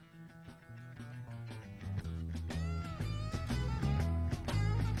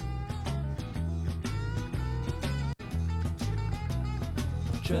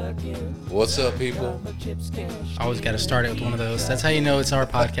What's up, people? Always got to start it with one of those. That's how you know it's our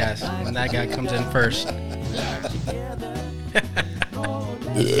podcast, when that guy comes in first.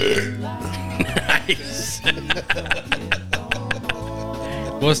 Nice.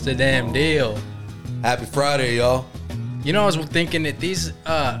 What's the damn deal? Happy Friday, y'all. You know, I was thinking that these,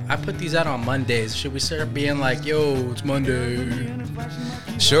 I put these out on Mondays. Should we start being like, yo, it's Monday?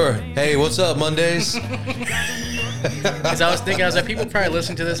 Sure. Hey, what's up, Mondays? Because I was like, people probably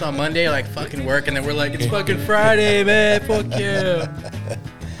listen to this on Monday, like fucking work, and then we're like, it's fucking Friday, man. Fuck yeah.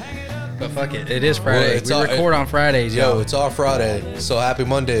 But fuck it. It is Friday. We record on Fridays, yo. It's all Friday. So happy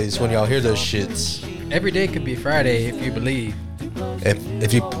Mondays when y'all hear those shits. Every day could be Friday if you believe.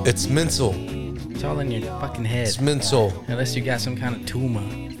 If you, it's mental. It's all in your fucking head. It's mental. Unless you got some kind of tumor.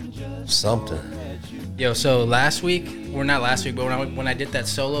 Something. Yo, so last week, or not last week, but when I did that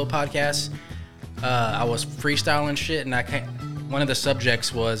solo podcast, I was freestyling shit, and one of the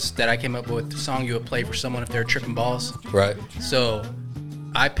subjects was that I came up with the song you would play for someone if they're tripping balls. Right. So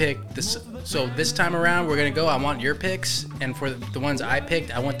I picked this. So this time around, we're gonna go. I want your picks, and for the ones I picked,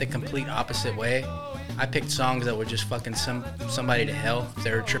 I went the complete opposite way. I picked songs that would just fucking somebody to hell if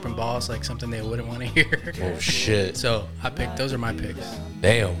they were tripping balls, like something they wouldn't want to hear. Oh shit. So I picked. Those are my picks.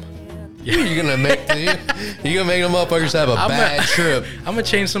 Damn. Yeah. You're gonna make them motherfuckers have a bad trip. I'm gonna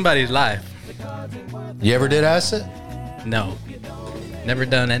change somebody's life. You ever did acid? No. Never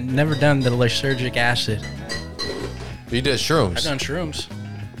done it. Never done the lysergic acid. You did shrooms. I've done shrooms.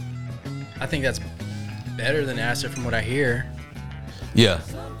 I think that's better than acid from what I hear. Yeah.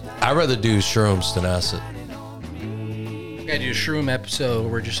 I'd rather do shrooms than acid. We gotta do a shroom episode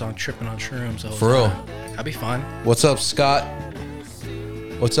where we're just on tripping on shrooms. For real. That'd be fun. What's up, Scott?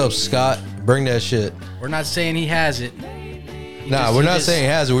 What's up, Scott? Bring that shit. We're not saying he has it. We're not saying he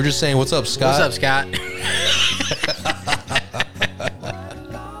has it. We're just saying, what's up, Scott? What's up, Scott?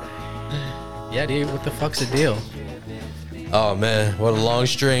 Yeah, dude, what the fuck's the deal? Oh, man, what a long,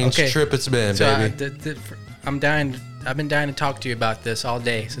 strange trip it's been, so baby. I've been dying to talk to you about this all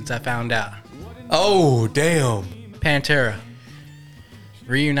day since I found out. Oh, damn. Pantera.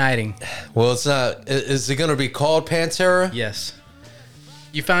 Reuniting. Well, it's not. Is it going to be called Pantera? Yes.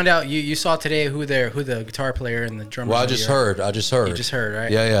 You found out, you saw today who the guitar player and the drummer. Well, I just heard. You just heard, right?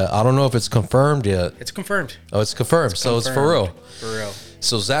 Yeah. I don't know if it's confirmed yet. It's confirmed. Oh, it's confirmed. So it's for real. For real.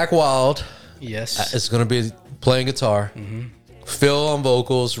 So Zach Wilde. Yes. Is going to be playing guitar. Mm-hmm. Phil on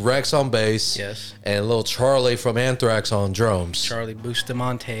vocals, Rex on bass. Yes. And little Charlie from Anthrax on drums. Charlie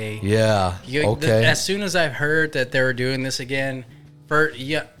Bustamante. Yeah. Okay. As soon as I heard that they were doing this again,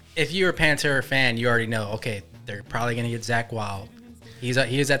 if you're a Pantera fan, you already know, okay, they're probably going to get Zach Wilde. He is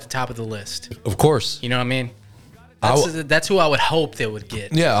at the top of the list. Of course. You know what I mean? That's who I would hope they would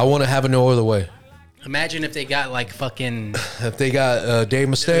get. Yeah, I want to have it no other way. Imagine if they got like fucking... If they got Dave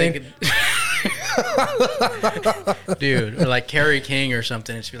Mustaine? Dude, or like Kerry King or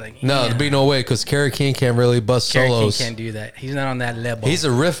something. It's be like... No, there'd be no way, because Kerry King can't really bust solos. Kerry King can't do that. He's not on that level. He's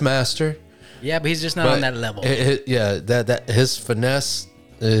a riff master. Yeah, but he's just not on that level. His finesse,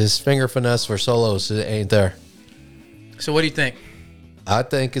 his finger finesse for solos, it ain't there. So what do you think? I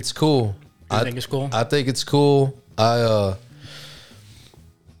think it's cool. You think it's cool? I think it's cool. You're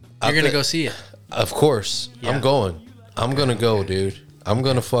going to go see it? Of course. Yeah. I'm going. I'm going to go, dude. I'm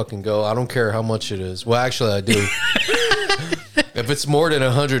going to fucking go. I don't care how much it is. Well, actually, I do. If it's more than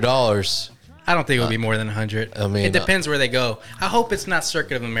 $100. I don't think it would be more than 100. I mean, it depends where they go. I hope it's not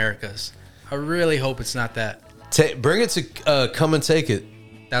Circuit of Americas. I really hope it's not that. Bring it to Come and Take It.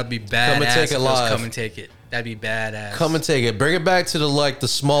 That would be badass. Come and take it live. Come and take it. That'd be badass. Come and take it. Bring it back to the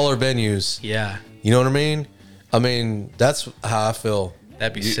smaller venues. Yeah. You know what I mean? I mean, that's how I feel.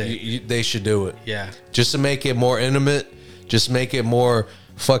 That'd be sick. They should do it. Yeah. Just to make it more intimate. Just make it more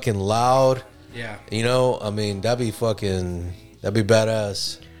fucking loud. Yeah. You know, I mean, that'd be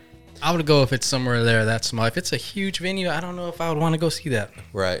badass. I would go if it's somewhere there that small. If it's a huge venue, I don't know if I would want to go see that.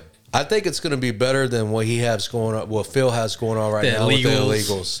 Right. I think it's going to be better than what Phil has going on right now with the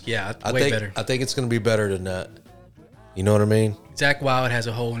illegals. Yeah, better. I think it's going to be better than that. You know what I mean? Zach Wilde has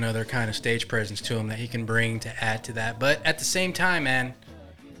a whole another kind of stage presence to him that he can bring to add to that. But at the same time, man,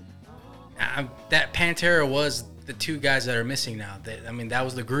 that Pantera was the two guys that are missing now. That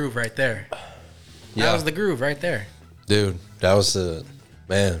was the groove right there. Yeah. That was the groove right there. Dude, that was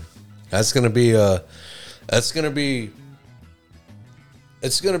man. It's going to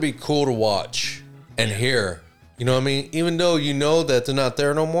be cool to watch and hear. You know what I mean? Even though you know that they're not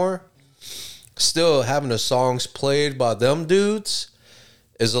there no more, still having the songs played by them dudes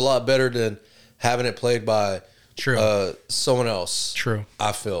is a lot better than having it played by someone else. True.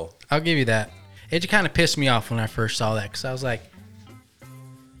 I feel. I'll give you that. It kind of pissed me off when I first saw that because I was like,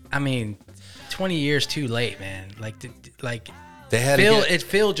 I mean, 20 years too late, man. Like They had Phil. to get,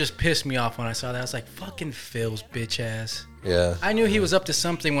 Phil just pissed me off when I saw that. I was like, fucking Phil's bitch ass. yeah. I knew he was up to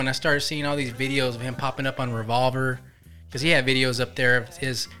something when I started seeing all these videos of him popping up on Revolver, because he had videos up there of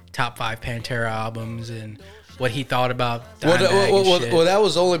his top 5 Pantera albums and what he thought about Dimebag and shit. Well, that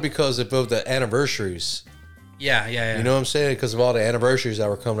was only because of the anniversaries. Yeah. You know what I'm saying? Because of all the anniversaries that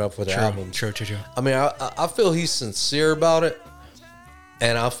were coming up with the albums. True. I mean, I feel he's sincere about it,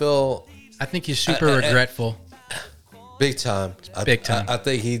 and I think he's super regretful. Big time. Big time. I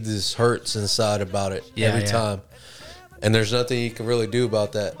think he just hurts inside about it every time. And there's nothing he can really do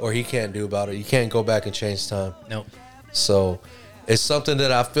about that, or he can't do about it. You can't go back and change time. Nope. So it's something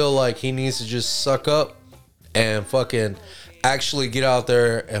that I feel like he needs to just suck up and fucking actually get out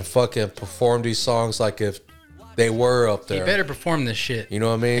there and fucking perform these songs like if they were up there. He better perform this shit. You know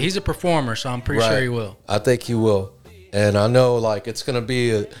what I mean? He's a performer, so I'm pretty sure he will. I think he will. And I know like it's going to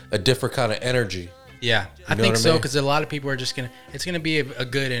be a different kind of energy. Yeah, I think so, because a lot of people are just it's gonna be a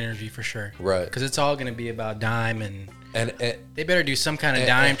good energy for sure. Right. Because it's all gonna be about Dime, and they better do some kind of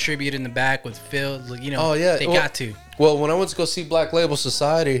Dime tribute in the back with Phil. You know, oh yeah, they got to. Well, when I went to go see Black Label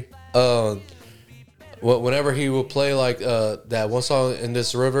Society, whenever he would play like that one song In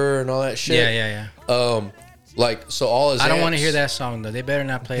This River and all that shit. Yeah. Like, so all his I don't amps, want to hear that song though. They better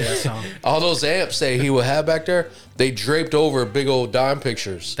not play that song. all those amps that he would have back there, they draped over big old Dime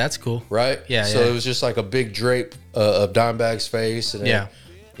pictures. That's cool. Right? Yeah. So it was just like a big drape of Dimebag's face and then,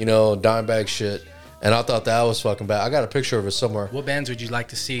 you know, Dimebag shit. And I thought that was fucking bad. I got a picture of it somewhere. What bands would you like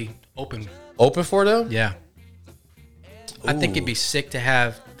to see open? Open for them? Yeah. Ooh. I think it'd be sick to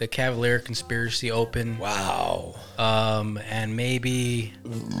have the Cavalier Conspiracy open. Wow. And maybe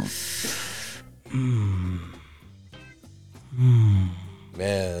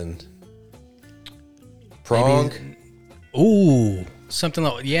Man. Prong? Maybe, ooh. Something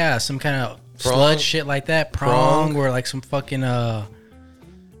like, some kind of sludge shit like that. Prong or like some fucking I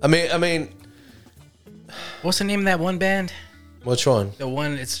mean what's the name of that one band? Which one? The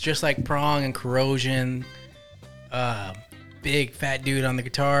one, it's just like Prong and Corrosion. Big fat dude on the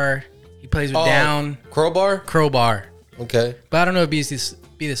guitar. He plays with Down. Crowbar. Okay. But I don't know if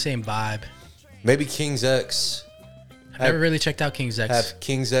it'd be the same vibe. Maybe King's X. I've never really checked out King's X. Have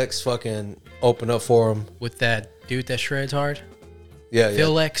King's X fucking open up for him. With that dude that shreds hard? Yeah,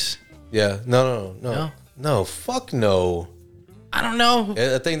 Phil X? Yeah. No, fuck no. I don't know.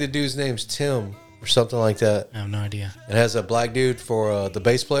 I think the dude's name's Tim or something like that. I have no idea. It has a black dude for the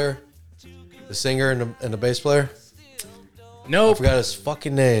bass player, the singer and the bass player. Nope. I forgot his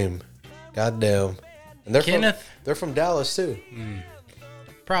fucking name. Goddamn. And they're from Dallas too.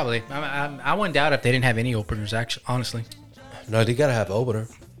 Probably. I wouldn't doubt if they didn't have any openers. Actually, honestly. No, you gotta have an opener.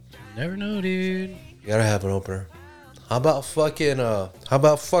 Never know, dude. You gotta have an opener. How about fucking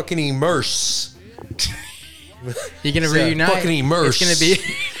Immerse? You're gonna reunite. Fucking Immerse.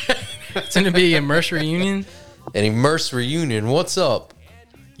 It's gonna be Immerse reunion. An Immerse reunion. What's up?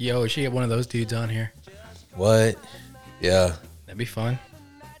 Yo, we should get one of those dudes on here. What? Yeah. That'd be fun.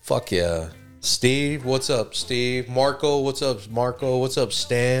 Fuck yeah. Steve, what's up, Steve? Marco, what's up, Marco? What's up,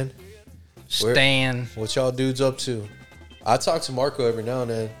 Stan? What y'all dudes up to? I talk to Marco every now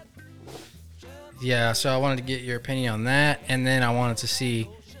and then. Yeah, so I wanted to get your opinion on that, and then I wanted to see.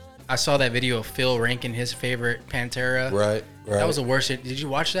 I saw that video of Phil ranking his favorite Pantera. Right. That was the worst. Did you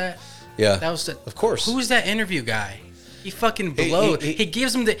watch that? Yeah. That was of course. Who was that interview guy? He fucking blowed. He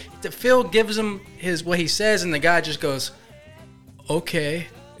gives him Phil gives him what he says, and the guy just goes, "Okay,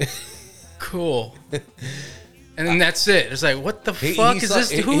 cool," and then that's it. It's like, what the fuck is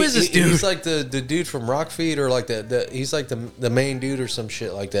this? Who is this dude? He's like the dude from Rockfeed, or like he's like the main dude or some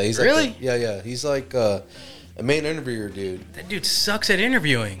shit like that. He's really? Like yeah. He's like a main interviewer dude. That dude sucks at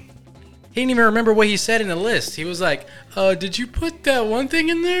interviewing. He didn't even remember what he said in the list. He was like, "Did you put that one thing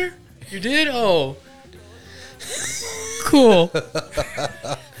in there? You did? Oh." Cool.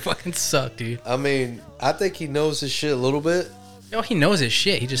 Fucking suck, dude. I mean, I think he knows his shit a little bit. No, he knows his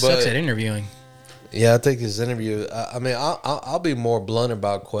shit. He just sucks at interviewing. Yeah, I think his interview. I mean, I'll be more blunt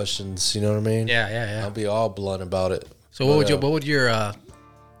about questions. You know what I mean? Yeah. I'll be all blunt about it. So what would your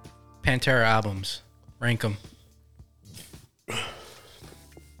Pantera albums rank them?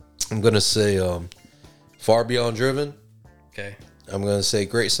 I'm gonna say Far Beyond Driven. Okay. I'm gonna say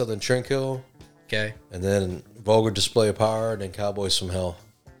Great Southern Trendkill. Okay. And then Vulgar Display of Power, and then Cowboys from Hell.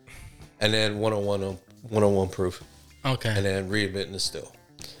 And then 101 Proof. Okay. And then Reinventing the Still.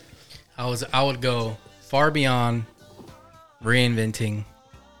 I would go Far Beyond, Reinventing.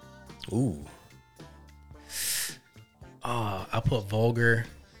 Ooh. I'll put Vulgar,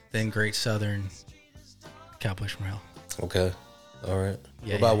 then Great Southern, Cowboys from Hell. Okay. All right.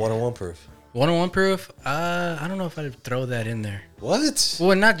 Yeah, what about yeah. 101 Proof? 101 Proof? I don't know if I'd throw that in there. What?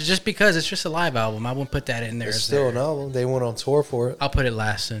 Well, not just because it's just a live album. I wouldn't put that in there. It's still an album. They went on tour for it. I'll put it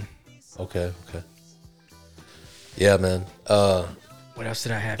last then. Okay. Yeah, man. What else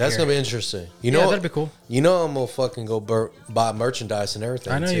did I have That's here? gonna be interesting. You know, that'd be cool. You know, I'm gonna fucking go buy merchandise and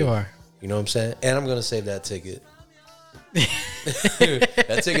everything. I know too. you are. You know what I'm saying? And I'm gonna save that ticket.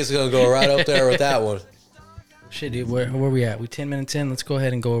 That ticket's gonna go right up there with that one. Shit, dude, where we at? We 10 minutes in. Let's go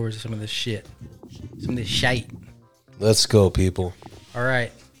ahead and go over some of this shit. Some of this shite. Let's go, people. All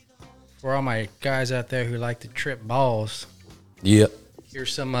right. For all my guys out there who like to trip balls, Yep.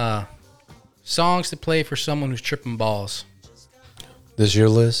 here's some songs to play for someone who's tripping balls. This your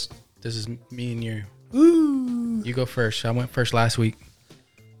list? This is me and you. Woo. You go first. I went first last week.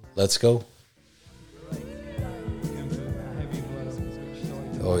 Let's go.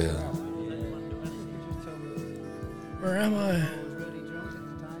 Oh, yeah. Where am I?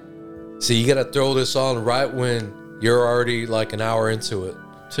 See, you got to throw this on right when you're already like an hour into it.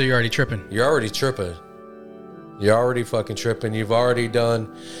 So you're already tripping. You're already tripping. You're already fucking tripping. You've already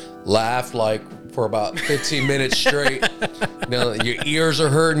laughed like for about 15 minutes straight. Now your ears are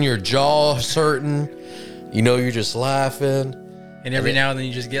hurting, your jaw's hurting. You know, you're just laughing. And every now and then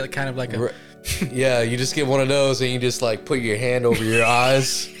you just get kind of like a... Yeah, you just get one of those and you just like put your hand over your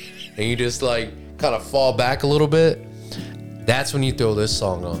eyes and you just like kind of fall back a little bit. That's when you throw this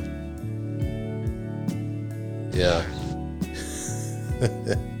song on. Yeah.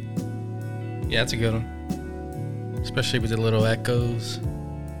 Yeah, that's a good one. Especially with the little echoes.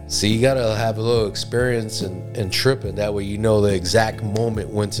 See, you gotta have a little experience in tripping. That way you know the exact moment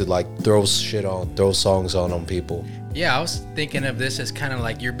when to like throw songs on people. Yeah, I was thinking of this as kind of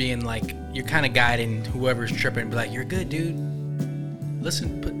like you're being like, you're kind of guiding whoever's tripping. Be like, you're good, dude.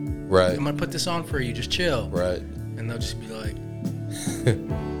 Listen, Right. I'm gonna put this on for you. Just chill. Right. And they'll just be like,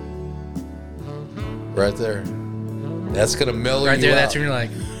 Right there. That's gonna mellow right you there. out. That's when you're like,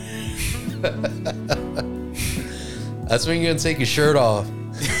 That's when you're gonna take your shirt off.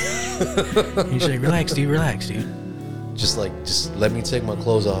 he's like, relax, dude. Relax, dude. Just let me take my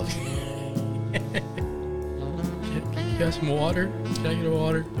clothes off. You got some water? Can I get a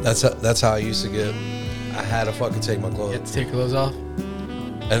water? That's how I used to get. I had to fucking take my You clothes. have to take your clothes off.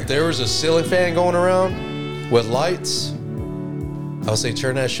 And if there was a ceiling fan going around with lights, I would say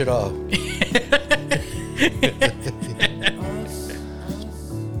turn that shit off.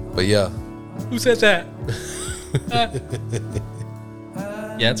 But yeah. Who said that?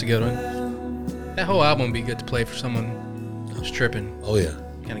 Yeah, that's a good one. That whole album would be good to play for someone who's tripping. Oh yeah.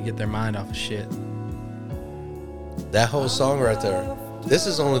 Kind of get their mind off of shit. That whole song right there. This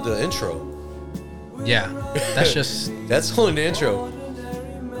is only the intro. Yeah, that's just... That's only the intro.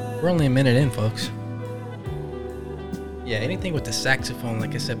 We're only a minute in, folks. Yeah, anything with the saxophone,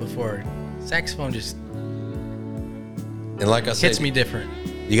 like I said before, saxophone just And like I said, hits me different.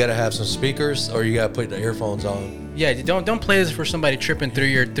 you gotta have some speakers or you gotta put the earphones on. Yeah, don't play this for somebody tripping through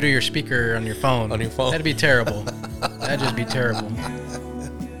your speaker on your phone. On your phone. That'd be terrible. That'd just be terrible.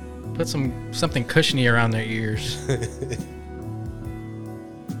 Put something cushiony around their ears.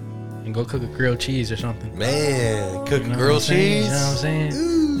 And go cook a grilled cheese or something. Man, cook You know grilled what I'm saying? cheese. You know what I'm saying?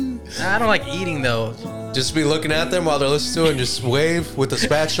 Ooh. I don't like eating though. Just be looking at them while they're listening to it and just wave with the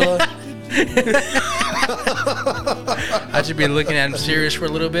spatula. I should be looking at them serious for a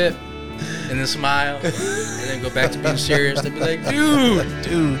little bit, and then smile, and then go back to being serious. They'd be like, dude.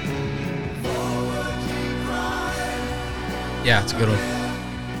 Yeah, it's a good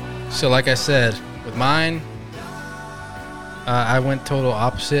one. So like I said, with mine, I went total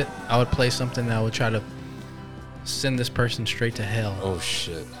opposite. I would play something that would try to send this person straight to hell. Oh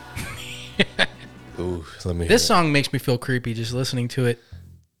shit. Ooh, let me. This song makes me feel creepy just listening to it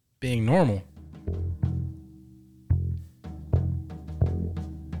being normal.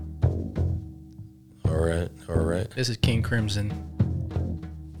 All right. This is King Crimson.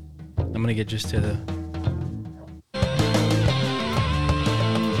 I'm gonna get just to the...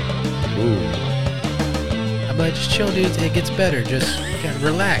 Ooh. I'm like, just chill, dude. It gets better. Just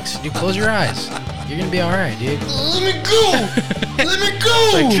relax. Dude, close your eyes. You're gonna be all right, dude. Let me go. Let me go.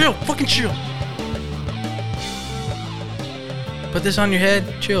 Like, chill. Fucking chill. Put this on your head.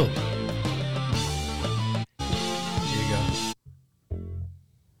 Chill. Here you go.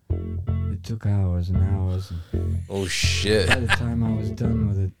 It took hours and hours. And Oh shit. by the time I was done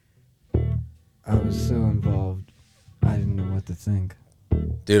with it, I was so involved, I didn't know what to think.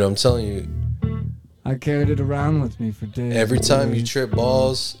 Dude, I'm telling you, I carried it around with me for days. Every and time you days. trip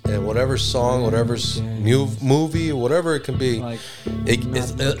balls, and whatever song, whatever movie, whatever it can be, Like,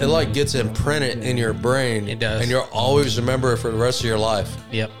 it like gets imprinted in your brain. It does. And you'll always remember it for the rest of your life.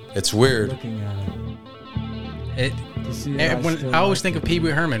 Yep. It's weird. looking at It. it. To see that When still I always like think of Pee Wee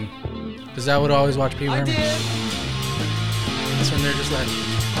Herman. Is that what I always watch Pee Wee Herman? That's when they're just like.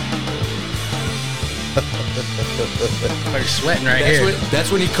 Like sweating right here.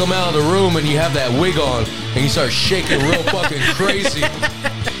 That's when you come out of the room and you have that wig on and you start shaking real fucking crazy.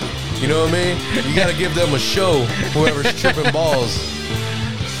 You know what I mean? You got to give them a show, whoever's tripping balls.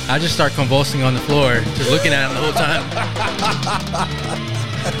 I just start convulsing on the floor, just looking at him the whole time.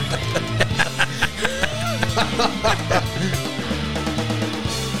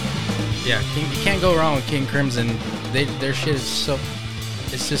 Yeah, you can't go wrong with King Crimson. Their shit is so,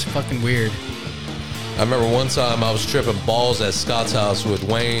 it's just fucking weird. I remember one time I was tripping balls at Scott's house with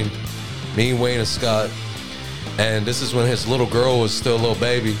Wayne, me, Wayne, and Scott. And this is when his little girl was still a little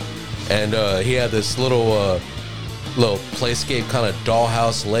baby. And he had this little playscape kind of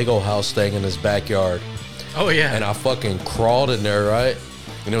dollhouse, Lego house thing in his backyard. Oh yeah. And I fucking crawled in there, right?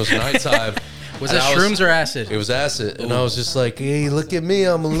 And it was nighttime. Was it shrooms or acid? It was acid. And I was just like, hey, look at me.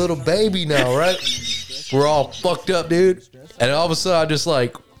 I'm a little baby now, right? We're all fucked up, dude. And all of a sudden, I just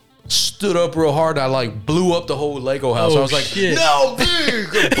like stood up real hard. And I like blew up the whole Lego house. Oh, I was like, shit. no,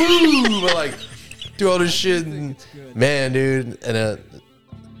 dude. Boom. I like threw all this shit. And, man, dude. And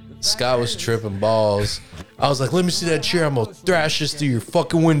Scott was tripping balls. I was like, let me see that chair. I'm going to thrash this through your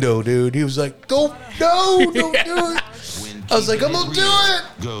fucking window, dude. He was like, no, don't do it. I was like, I'm going to do it.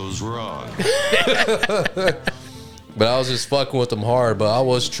 Goes wrong. But I was just fucking with him hard, but I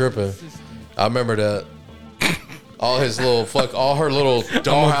was tripping. I remember that. All his little all her little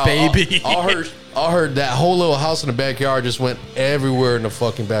dollhouse, baby. all her, that whole little house in the backyard just went everywhere in the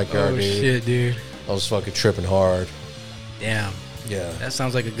fucking backyard, Oh dude. shit, dude. I was fucking tripping hard. Damn. Yeah. That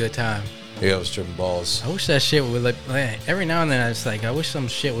sounds like a good time. Yeah, I was tripping balls. I wish that shit would like every now and then. I wish some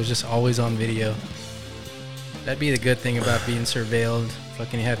shit was just always on video. That'd be the good thing about being surveilled.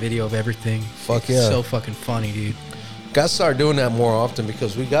 Fucking have video of everything. Fuck It's yeah. so fucking funny, dude. Got to start doing that more often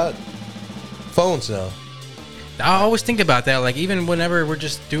because we got phones now. I always think about that. Like even whenever we're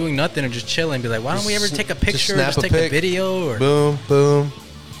just doing nothing or just chilling, be like, why don't we ever take a picture or snap just a take pic. a video? Or Boom, boom.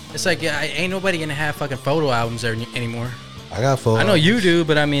 it's like ain't nobody gonna have fucking photo albums there anymore. I got phones. I know you do,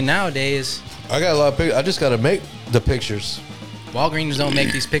 but I mean nowadays, I got a lot of pictures. I just got to make the pictures. Walgreens don't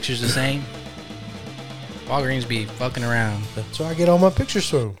make these pictures the same. Walgreens be fucking around. That's where I get all my pictures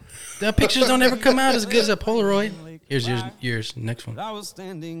from. The pictures don't ever come out as good as a Polaroid. Here's yours. Next one.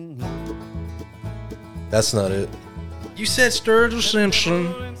 That's not it. You said Sturgill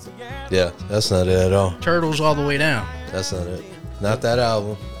Simpson. Yeah, that's not it at all. Turtles all the way down. That's not it. Not that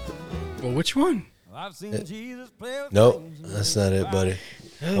album. Well, which one? Nope, that's not it, buddy.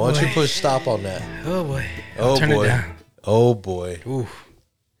 Oh, Why don't you boy. push stop on that? Oh boy. Oh Turn boy. it down. Oh boy. Ooh.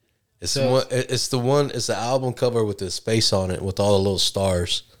 It's So- the one. It's the one. It's the album cover with the space on it with all the little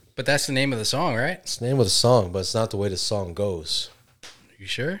stars. But that's the name of the song, right? It's the name of the song, but it's not the way the song goes. You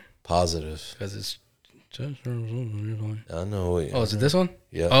sure? Positive. Because it's. I know. Oh, is it this one?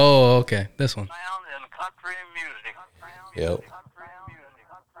 Yeah. Oh, okay. This one. Yep.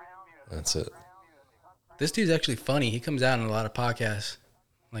 That's it. This dude's actually funny. He comes out in a lot of podcasts.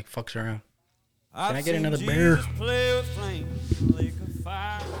 Like, fucks around. Can I get another beer?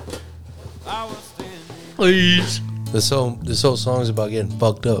 Please. This whole song is about getting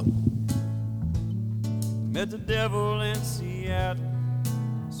fucked up. Met the devil in Seattle.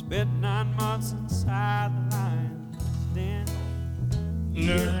 Spent 9 months inside the lion's den.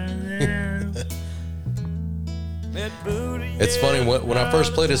 Met Booty. It's funny when I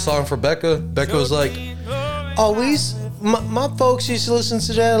first played this song for Becca was like, "Oh, my folks used to listen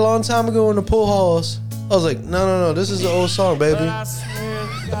to that a long time ago in the pool halls." I was like, "No, this is an old song, baby.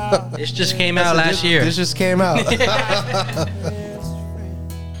 This just came out last year. This just came out."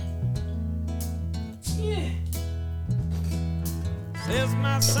 Says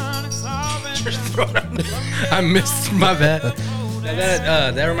my son, it's all been I missed my bad.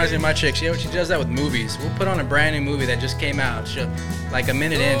 That reminds me of my chick. She does that with movies. We'll put on a brand new movie that just came out. Like a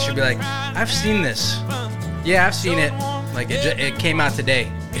minute in, she'll be like, "I've seen this. Yeah, I've seen it. Like it came out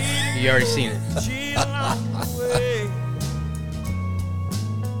today. You already seen it."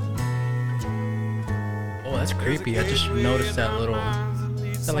 Oh, that's creepy. I just noticed that little.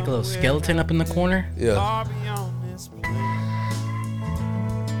 Is that like a little skeleton up in the corner? Yeah.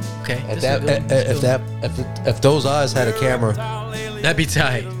 Okay. If those eyes had a camera, That'd be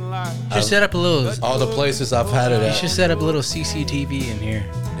tight. Just set up a little. all the places I've had it You at. should set up a little CCTV in here.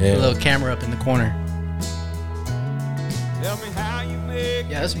 Yeah. A little camera up in the corner.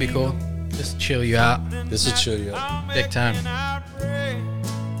 Yeah, this would be cool. Just chill you out. This will chill you out. Big time.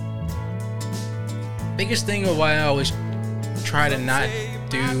 Biggest thing of why I always try to not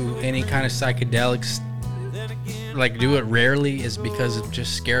do any kind of psychedelics, like do it rarely, is because I'm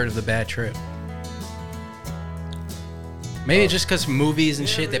just scared of the bad trip. Maybe just because movies and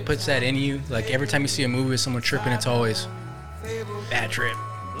shit that puts that in you. Like every time you see a movie with someone tripping, it's always bad trip.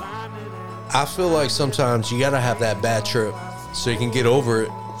 I feel like sometimes you gotta have that bad trip so you can get over it,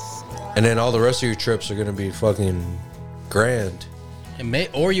 and then all the rest of your trips are gonna be fucking grand.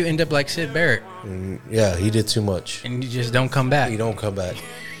 Or you end up like Sid Barrett. Yeah, he did too much. And you just don't come back. You don't come back.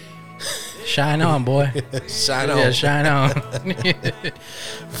 Shine on, boy. Shine on. Yeah, shine on.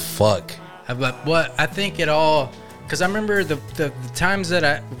 Fuck. But what I think it all, because I remember the times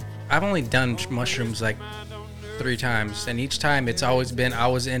that I've only done mushrooms like 3 times, and each time it's always been I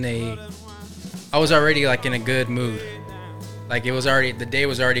was already like in a good mood. Like the day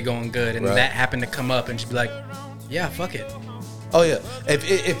was already going good, and that happened to come up and just be like, yeah, fuck it. Oh yeah,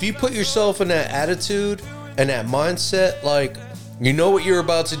 if you put yourself in that attitude and that mindset, like you know what you're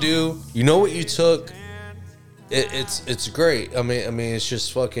about to do, you know what you took, it's great. I mean it's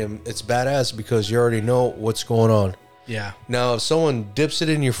just fucking, it's badass because you already know what's going on. Yeah. Now if someone dips it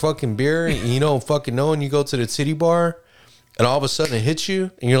in your fucking beer and you don't fucking know, and you go to the titty bar and all of a sudden it hits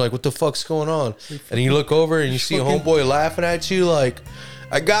you and you're like, what the fuck's going on? And you look over and you see a homeboy laughing at you like,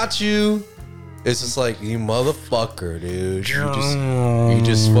 I got you. It's just like, you motherfucker, dude. You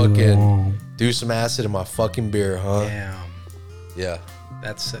just fucking do some acid in my fucking beer, huh? Damn. Yeah.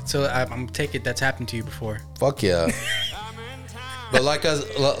 That's so. I'm take it. That's happened to you before. Fuck yeah. But like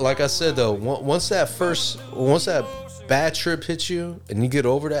I said though, once that bad trip hits you and you get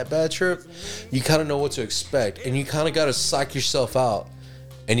over that bad trip, you kind of know what to expect, and you kind of got to psych yourself out.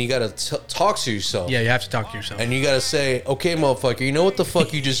 And you gotta talk to yourself. Yeah, you have to talk to yourself. And you gotta say, okay, motherfucker, you know what the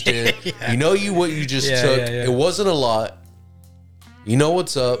fuck you just did. Yeah. You know what you just took. Yeah. It wasn't a lot. You know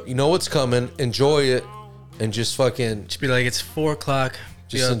what's up. You know what's coming. Enjoy it. And just fucking... Just be like, it's 4 o'clock.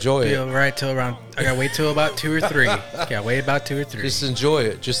 Just enjoy it. Be all right till around... I gotta wait till about 2 or 3. Gotta wait about 2 or 3. Just enjoy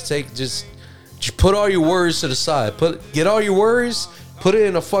it. Just put all your worries to the side. Get all your worries, put it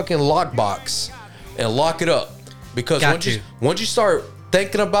in a fucking lockbox, and lock it up. Because once you start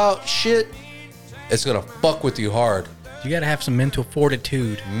thinking about shit, it's gonna fuck with you hard. You gotta have some mental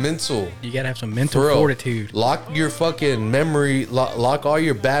fortitude. You gotta have some mental fortitude. Lock your fucking memory. Lock all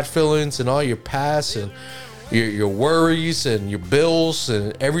your bad feelings and all your past and your worries and your bills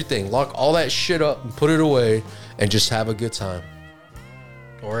and everything. Lock all that shit up and put it away and just have a good time.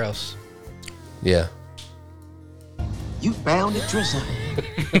 Or else. Yeah. You found it, Trisha.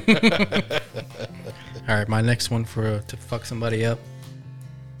 All right, my next one to fuck somebody up.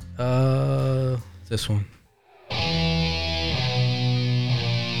 This one.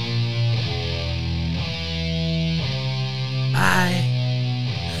 Bye.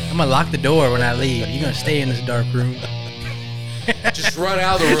 I'm gonna lock the door when I leave. You're gonna stay in this dark room. Just run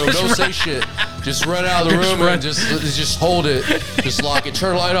out of the room. Don't say shit. Just run out of the room and just hold it. Just lock it.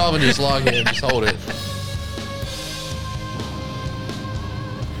 Turn the light off and just lock it. Just hold it.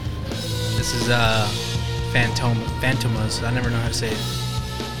 This is Phantomas. I never know how to say it.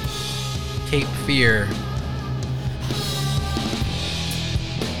 Cape Fear.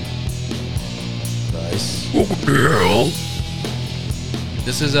 Nice.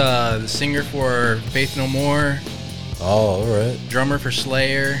 This is the singer for Faith No More. Oh, all right. Drummer for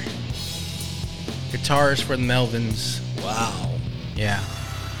Slayer. Guitarist for the Melvins. Wow. Yeah.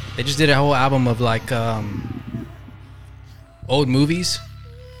 They just did a whole album of like old movies,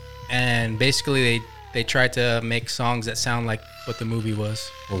 and basically they tried to make songs that sound like what the movie was.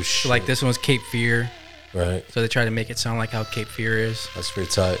 Oh shit. So like this one was Cape Fear. Right. So they tried to make it sound like how Cape Fear is. That's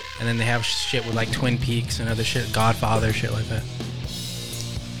pretty tight. And then they have shit with like Twin Peaks and other shit, Godfather, shit like that.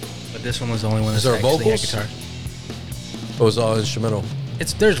 But this one was the only one that there actually vocals? had guitar. It was all instrumental.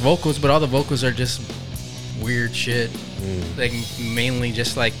 There's vocals, but all the vocals are just weird shit. Like mainly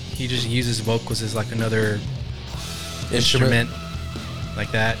just like he just uses vocals as like another instrument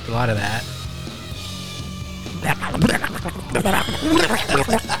like that. A lot of that.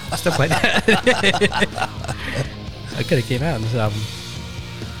 Stuff like that. I could have came out in this album.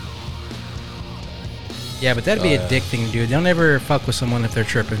 Yeah, but that'd be a dick thing, dude. Don't ever fuck with someone if they're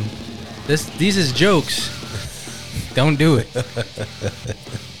tripping. These is jokes. Don't do it.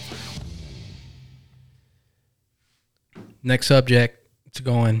 Next subject. It's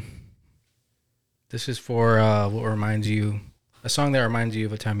going. This is for what reminds you, a song that reminds you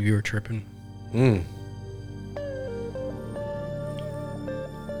of a time you were tripping.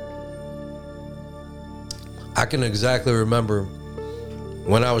 I can exactly remember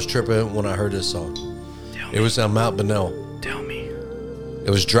when I was tripping when I heard this song. It was on Mount Bonnell. Tell me. It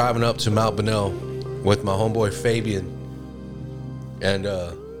was driving up to Mount Bonnell with my homeboy Fabian. And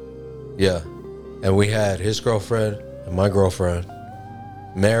yeah. And we had his girlfriend and my girlfriend,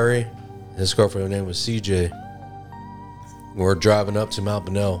 Mary. His girlfriend's name was CJ. We were driving up to Mount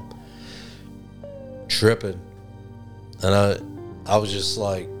Bonnell, tripping. And I was just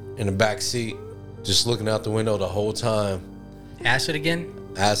like in the back seat, just looking out the window the whole time. Acid again?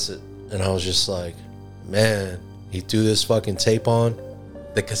 Acid. And I was just like, man, he threw this fucking tape on.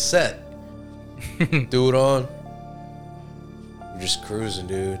 The cassette. Threw it on. We're just cruising,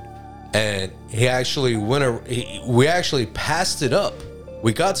 dude. And he actually we actually passed it up.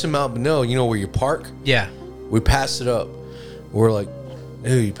 We got to Mount Bonnell, you know where you park? Yeah. We passed it up. We're like,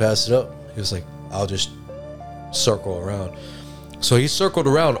 hey, you passed it up? He was like, I'll just circle around. So he circled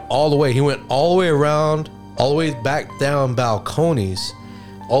around all the way. He went all the way around, all the way back down Balcones,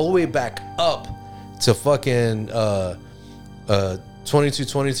 all the way back up to fucking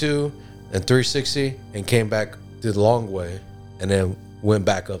 2222 and 360, and came back the long way, and then went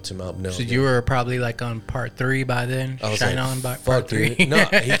back up to Mount Bonnell. So you were probably like on part 3 by then? I was Shine like, on by fuck, part 3? dude. No,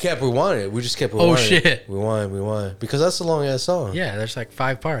 he kept rewinding it. We just kept rewinding Oh, shit. it. Rewind. Because that's a long ass song. Yeah, there's like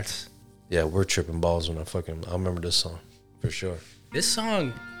 5 parts. Yeah, we're tripping balls when I remember this song. For sure. This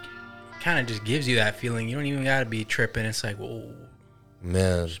song kind of just gives you that feeling. You don't even got to be tripping. It's like, whoa,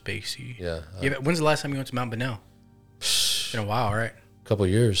 Man. spacey. Yeah. When's the last time you went to Mount Bonnell? It's been a while, right? A couple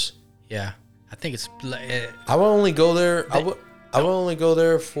years. Yeah. I think it's... I would only go there. I would only go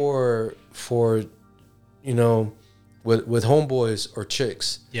there for you know, with homeboys or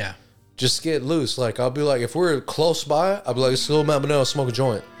chicks. Yeah. Just get loose. Like, I'll be like, if we're close by, I'll be like, let's go to Mount Bonnell, smoke a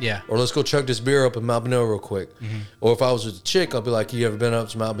joint. Yeah. Or let's go chug this beer up in Mount Bonnell real quick. Mm-hmm. Or if I was with a chick, I'll be like, you ever been up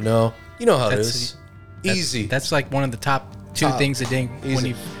to Mount Bonnell? You know how it is. Easy. That's like one of the top 2 things that ding when Easy.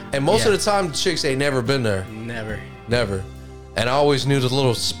 you... And most of the time, the chicks ain't never been there. Never. And I always knew the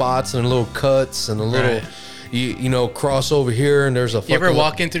little spots and the little cuts and the little... Right. You know, cross over here and there's a fucking...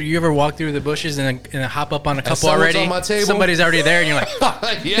 You ever walk through the bushes and hop up on a couple someone's already? on my table? Somebody's already there and you're like, fuck.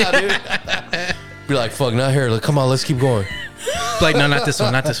 Yeah, dude. Be like, fuck, not here. Like, come on, let's keep going. Like, no, not this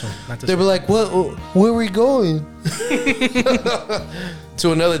one. They'd be like, what? Where are we going?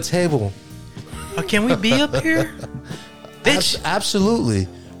 To another table. Oh, can we be up here? Bitch. Absolutely.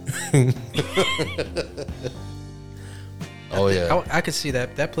 Oh, yeah. I could see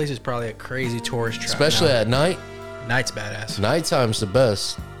that. That place is probably a crazy tourist trap. Especially now. at night. Night's badass. Nighttime's the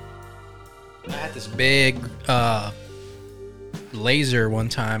best. I had this big laser one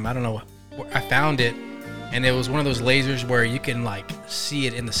time. I don't know. I found it, and it was one of those lasers where you can like see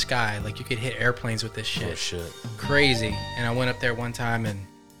it in the sky. Like you could hit airplanes with this shit. Oh, shit. Crazy. And I went up there one time, and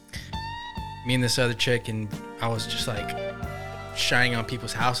me and this other chick, and I was just like shining on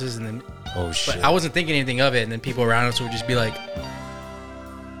people's houses, and then shit. but I wasn't thinking anything of it, and then people around us would just be like,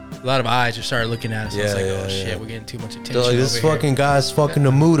 a lot of eyes just started looking at us. I was like, oh shit, we're getting too much attention. They're like, this over fucking here. guy's fucking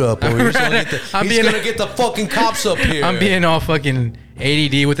the mood up. Or he's gonna get the fucking cops up here. I'm being all fucking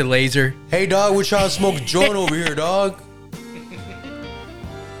ADD with the laser. Hey dog, we're trying to smoke a joint over here, dog.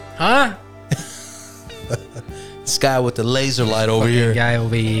 Huh? This guy with the laser light over here. Guy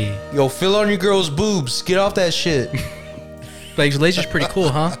over here. Yo, fill on your girl's boobs. Get off that shit. Like, laser's pretty cool,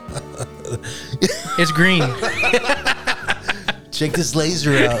 huh? It's green. Check this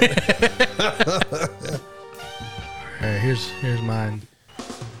laser out. All right, here's mine.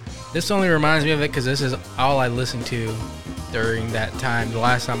 This only reminds me of it because this is all I listened to during that time. The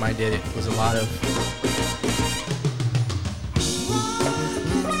last time I did it was a lot of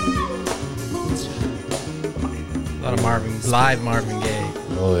live Marvin Gaye.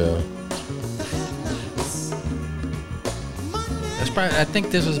 Oh yeah. That's probably. I think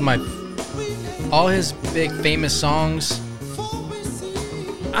this was all his big famous songs.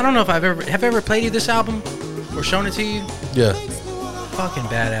 I don't know if have I ever played you this album or shown it to you. Yeah. Fucking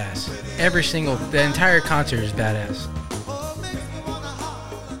badass. The entire concert is badass.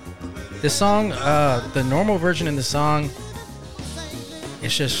 The song, the normal version of the song,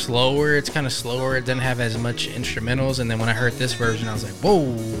 it's just slower. It's kind of slower. It doesn't have as much instrumentals. And then when I heard this version, I was like,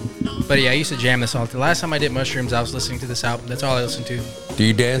 whoa. But yeah, I used to jam this all. The last time I did mushrooms, I was listening to this album. That's all I listened to. Do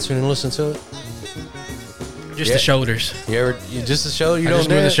you dance when you listen to it? Just the shoulders. You just the shoulder? You I don't just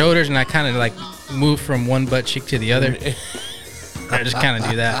move the dance? shoulders, and I kind of like move from one butt cheek to the other. I just kind of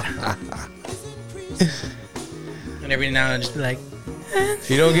do that. And every now and then just be like,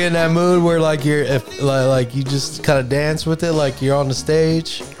 You don't get in that mood where like like you just kind of dance with it like you're on the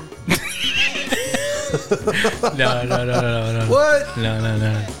stage? no. What?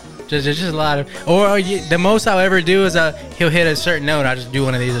 No. Just a lot of, the most I'll ever do is he'll hit a certain note. I just do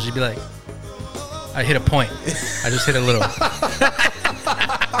one of these. I'll just be like, I hit a point. I just hit a little.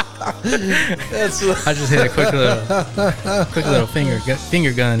 I just hit a quick little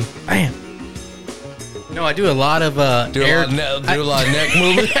finger gun. Bam. No, I do a lot of Do a lot of neck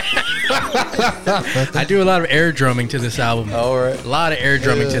movement. I do a lot of air drumming to this album. All right. A lot of air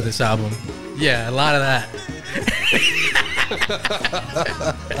drumming to this album. Yeah, a lot of that.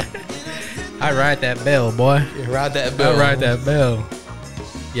 I ride that bell, boy. You ride that bell. I ride that bell.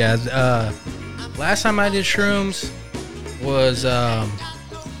 Yeah. Last time I did shrooms was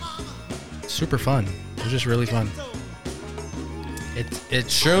super fun. It was just really fun.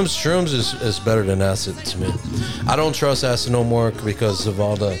 It's Shrooms is better than acid to me. I don't trust acid no more because of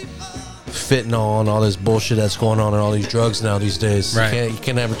all the fentanyl and all this bullshit that's going on and all these drugs now these days. Right. You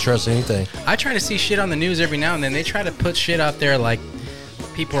can't ever trust anything. I try to see shit on the news every now and then. They try to put shit out there like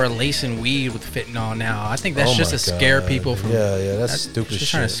people are lacing weed with fentanyl now. I think that's just to scare people from. Yeah, that's stupid just shit.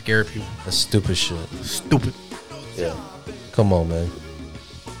 Trying to scare people. That's stupid shit. Stupid. Yeah. Come on, man.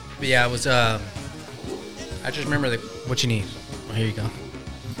 But yeah, it was. I just remember what you need. Oh, here you go.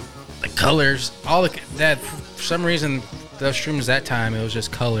 The colors, all that. For some reason, those shrooms that time it was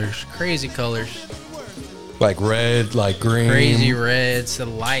just colors, crazy colors. Like red, like green. Crazy reds, the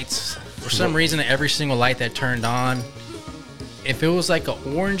lights. For some reason, every single light that turned on, if it was like an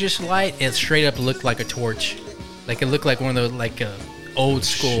orangish light, it straight up looked like a torch. Like it looked like one of those like old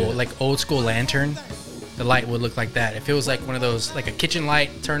school lantern. The light would look like that. If it was like one of those like a kitchen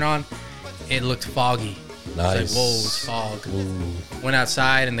light turn on, it looked foggy. Nice. It was like, whoa, it's fog. Ooh. Went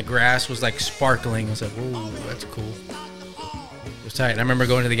outside and the grass was like sparkling. I was like, whoa, that's cool. It was tight. And I remember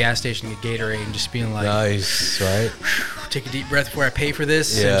going to the gas station to get Gatorade and just being like, nice, right? Take a deep breath before I pay for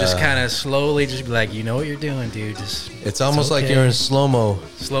this, Yeah. and just kind of slowly just be like, you know what you're doing, dude. It's almost like you're in slow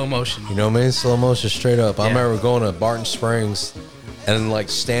motion. You know what I mean? Slow motion, straight up. I Yeah. remember going to Barton Springs and like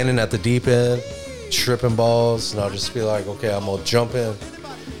standing at the deep end, tripping balls, and I'll just be like, okay, I'm gonna jump in.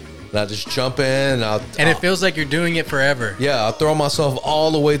 And I just jump in, and it feels like you're doing it forever. Yeah, I'll throw myself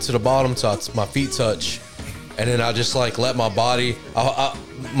all the way to the bottom so my feet touch. And then I just like let my body,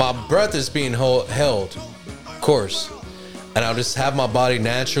 my breath is being held, of course. And I'll just have my body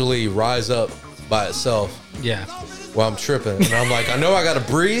naturally rise up by itself. Yeah. While I'm tripping. And I'm like, I know I got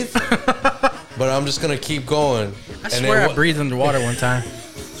to breathe, but I'm just going to keep going. I swear I breathed underwater one time.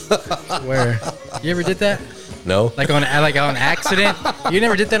 Where? You ever did that? No. Like on accident? You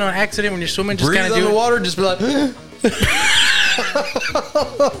never did that on accident when you're swimming? Just kind breathe of do underwater, just be like,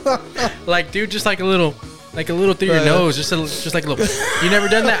 like, dude, just like a little through your nose, just like a little. You never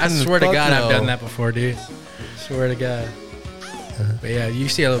done that? I swear to God, no. I've done that before, dude. Swear to God. But yeah, you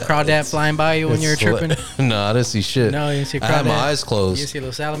see a little crawdad flying by you when you're tripping? No, I didn't see shit. No, you didn't see a crawdad? I had my eyes closed. You see a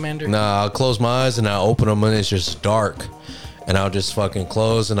little salamander? Nah, I'll close my eyes and I'll open them and it's just dark. And I'll just fucking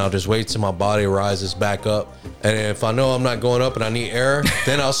close and I'll just wait till my body rises back up. And if I know I'm not going up and I need air,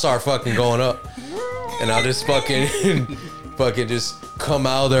 then I'll start fucking going up. And I'll just fucking just come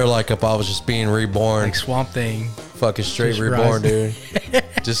out of there like if I was just being reborn. Like Swamp Thing. Fucking straight Just reborn, rising. dude.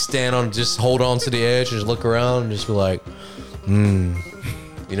 Just hold on to the edge and just look around and just be like, You know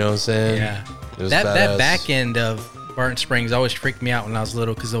what I'm saying? Yeah. It was That badass. back end of Barton Springs always freaked me out when I was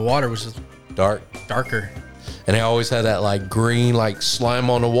little because the water was just darker. And they always had that like green like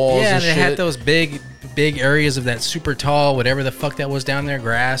slime on the walls Yeah, and and they shit. had those big areas of that super tall, whatever the fuck that was down there,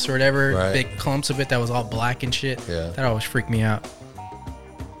 grass or whatever, Right. big clumps of it that was all black and shit. Yeah. That always freaked me out.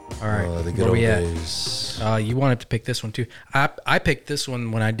 All right, The where good old we at? days. You wanted to pick this one too. I picked this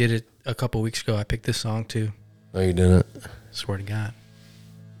one when I did it a couple weeks ago. I picked this song too. No, you didn't. Swear to God.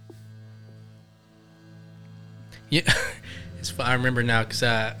 Yeah, it's fun. I remember now because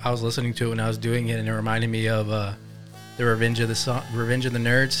I was listening to it when I was doing it, and it reminded me of the Revenge of the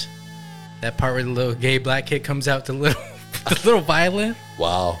Nerds. That part where the little gay black kid comes out to the little violin.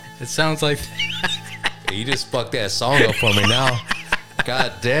 Wow. It sounds like You just fucked that song up for me now.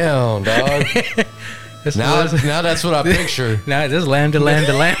 God damn, dog. Now that's what I picture. Now this lambda.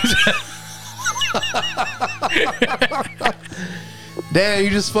 Damn, you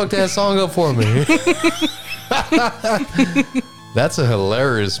just fucked that song up for me. That's a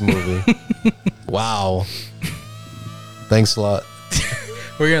hilarious movie. Wow. Thanks a lot.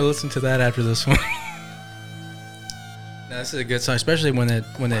 We're gonna listen to that after this one. No, this is a good song, especially when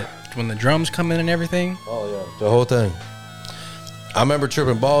the drums come in and everything. Oh yeah, the whole thing. I remember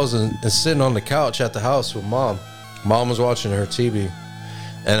tripping balls and sitting on the couch at the house with mom. Mom was watching her TV,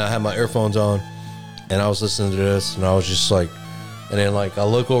 and I had my earphones on, and I was listening to this, and I was just like, and then like I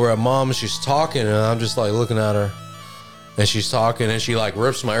look over at mom, and she's talking, and I'm just like looking at her, And she's talking, and she like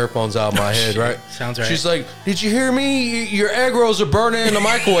rips my earphones out of my head, right? Sounds right. She's like, "Did you hear me? Your egg rolls are burning in the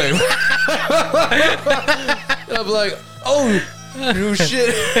microwave." And I'm like, "Oh, no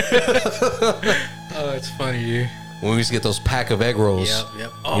shit." Oh, it's funny, dude. When we used to get those pack of egg rolls.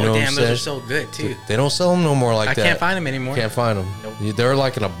 Yep. Oh, You know what damn, I'm those are saying? so good too. They don't sell them no more like I that. can't find them anymore. Can't find them. Nope. They're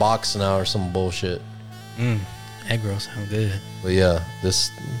like in a box now or some bullshit. Egg rolls sound good. But yeah,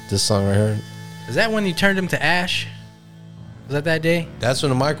 this song right here, Is that when you turned them to ash? Was that day? that's when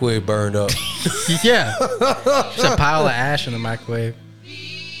the microwave burned up. Yeah. Just a pile of ash in the microwave.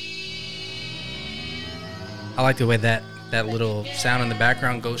 I like the way that little sound in the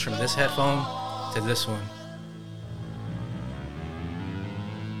background goes from this headphone to this one.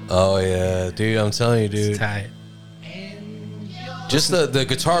 Oh yeah, dude, I'm telling you, dude. It's tight. Just the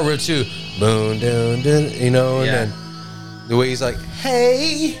guitar riff too. Boom, dun, dun, you know, and Yeah. then the way he's like,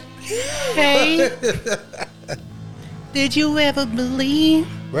 "Hey." Hey, did you ever believe?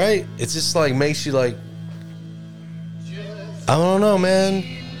 Right? It's just like makes you like, I don't know, man.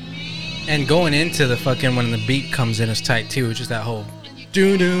 And going into the fucking when the beat comes in is tight too. It's just that whole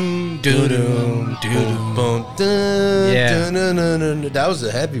doo doo doo doo doo. Boom, dun, Yeah. dun, dun, dun, dun. That was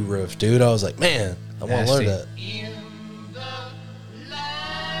a heavy riff, dude. I was like, man, I want to learn Nasty. that.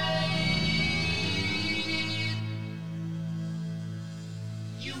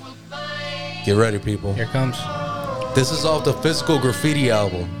 Get ready, people. Here it comes. This is off the Physical Graffiti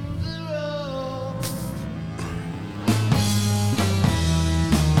album.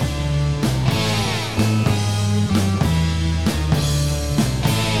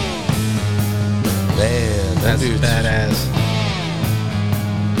 Man, that That's dude's badass.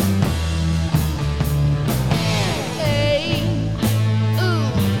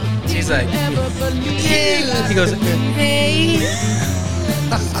 She's like, yeah. He goes, hey.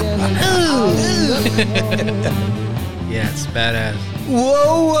 Yeah, it's badass.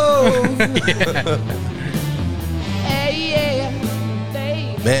 whoa, whoa.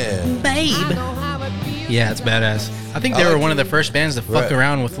 Man, Babe. Yeah, it's badass. I think they I were like one of the first bands to fuck Right.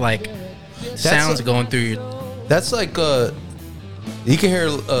 around with like sounds like- going through your. that's like you can hear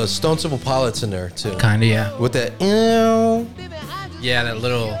Stone Temple Pilots in there too. Kinda, yeah. With that, ew. Yeah, that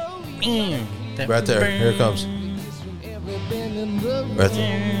little. That Right there. Here it comes. Right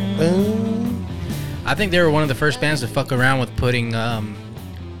there. Boom. I think they were one of the first bands to fuck around with putting,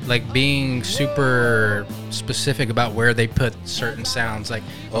 like being super specific about where they put certain sounds. Like,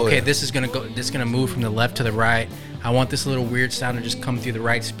 Oh, okay, yeah. this is gonna move from the left to the right. I want this little weird sound to just come through the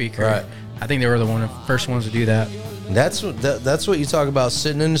right speaker. Right. I think they were the first ones to do that. That's what you talk about,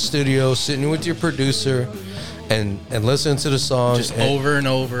 sitting in the studio, sitting with your producer, and listening to the song Just and over and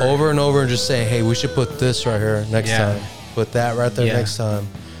over. and just saying, hey, we should put this right here next Yeah. time. Put that right there Yeah. next time.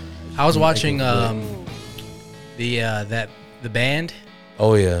 I was watching it the band.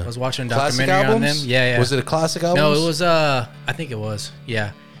 Oh yeah. I was watching a Classic documentary on them. albums? Yeah. Was it a classic album? No, it was I think it was.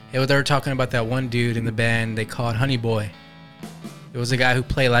 Yeah. They were talking about that one dude in the band they called Honey Boy. It was a guy who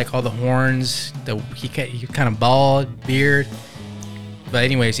played like all the horns. He kind of bald, beard. But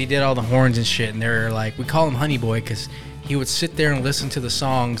anyways, he did all the horns and shit. And they're like, we call him Honey Boy because he would sit there and listen to the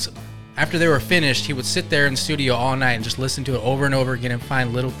songs. After they were finished, he would sit there in the studio all night and just listen to it over and over again and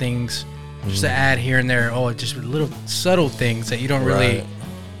find little things just to add here and there. Oh, just little subtle things that you don't really, Right.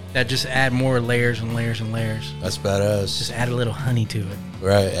 that just add more layers and layers and layers. That's badass. Just add a little honey to it.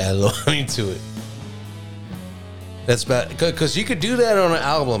 Right, add a little honey to it. That's bad, because you could do that on an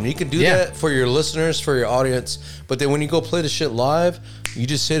album. You can do Yeah. that for your listeners, for your audience. But then when you go play the shit live, you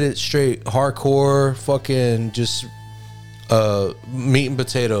just hit it straight hardcore, fucking just meat and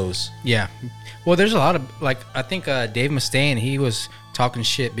potatoes. Yeah. Well, there's a lot of, like, I think Dave Mustaine, he was talking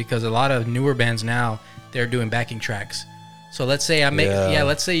shit because a lot of newer bands now, they're doing backing tracks. So let's say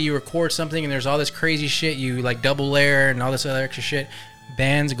let's say you record something and there's all this crazy shit, you like double layer and all this other extra shit.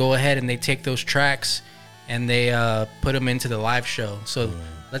 Bands go ahead and they take those tracks and they put them into the live show. So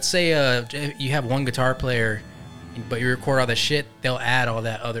let's say you have one guitar player, but you record all that shit, they'll add all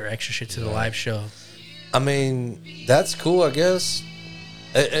that other extra shit to the live show. I mean, that's cool, I guess.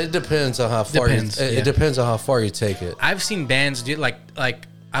 It depends on how far it depends on how far you take it. I've seen bands do like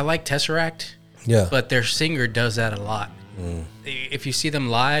I like Tesseract. Yeah. But their singer does that a lot. If you see them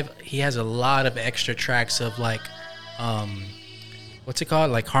live, he has a lot of extra tracks of like, what's it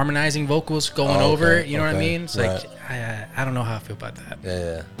called? Like harmonizing vocals going Oh, over okay, it. You know what I okay, mean? It's right. like, I don't know how I feel about that.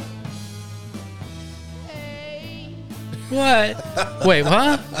 Yeah. What? Wait,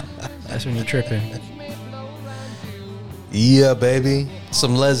 what? That's when you're tripping. Yeah, baby.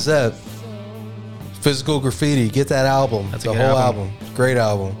 Some Led Zepp. Physical Graffiti. Get that album. That's a the good whole album. album. Great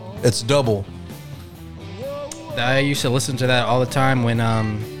album. It's double. I used to listen to that all the time when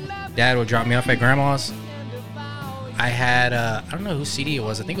Dad would drop me off at Grandma's. I had I don't know whose CD it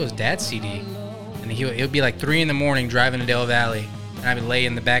was. I think it was Dad's CD, and it would be like 3 a.m. driving to Dale Valley, and I would lay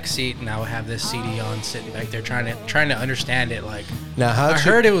in the back seat, and I would have this CD on, sitting back there trying to understand it. Like, Now, I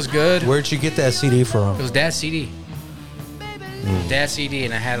heard it was good. Where'd you get that CD It from? was Dad's CD. Dad's CD,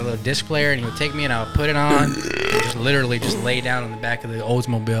 and I had a little disc player, and he would take me, and I would put it on, and just literally just lay down on the back of the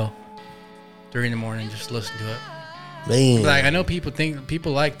Oldsmobile 3 a.m. just listen to it. Man. Like, I know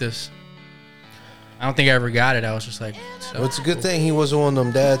people like this. I don't think I ever got it. I was just like, Well, it's a good thing he wasn't one of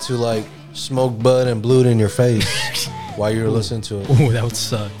them dads who like smoked bud and blew it in your face while you were listening to it. ooh, that would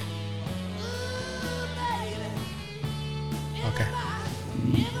suck. Okay.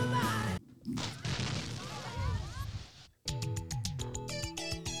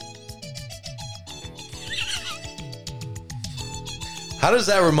 How does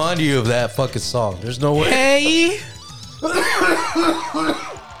that remind you of that fucking song? There's no way. Hey.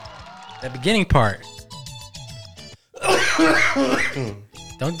 That beginning part.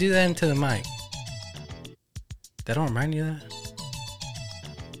 Don't do that into the mic. That don't remind you of that?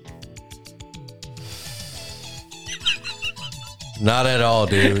 Not at all,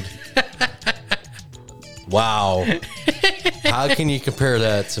 dude. Wow. How can you compare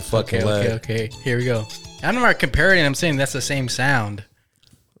that to fucking lead? Okay. Here we go. I'm not comparing it. I'm saying that's the same sound.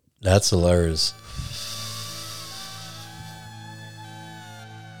 That's hilarious.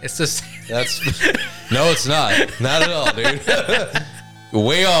 It's just That's no, it's not. Not at all, dude.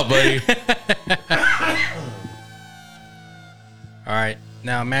 Way off, buddy. all right.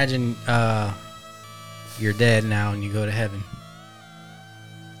 Now imagine you're dead now and you go to heaven.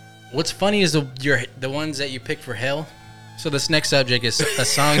 What's funny is the ones that you picked for hell. So this next subject is a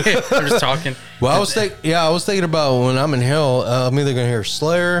song. I'm just talking. Well, I was thinking about when I'm in hell, I'm either gonna hear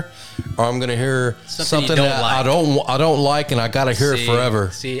Slayer or I'm gonna hear Something you something don't that like. I don't like, and I gotta hear it forever.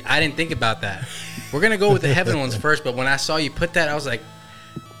 See, I didn't think about that. We're gonna go with the heaven ones first, but when I saw you put that, I was like,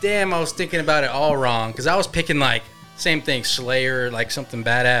 damn, I was thinking about it all wrong. Because I was picking like same thing, Slayer, like something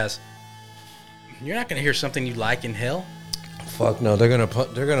badass. You're not gonna hear something you like in hell. Fuck no, they're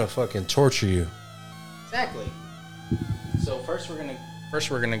gonna fucking torture you. Exactly. So first we're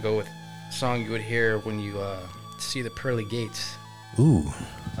gonna go with a song you would hear when you see the pearly gates. Ooh.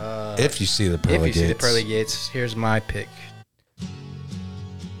 If you see the pearly gates. If you see the pearly gates, here's my pick.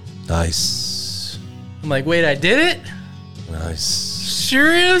 Nice. I'm like, wait, I did it? Nice.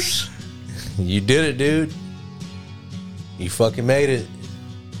 Serious? You did it, dude. You fucking made it.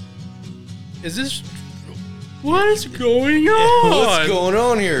 Is this... What is going on? What's going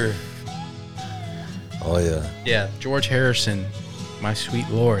on here? Oh, yeah. Yeah, George Harrison, My Sweet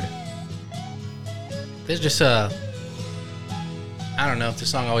Lord. There's just I don't know, the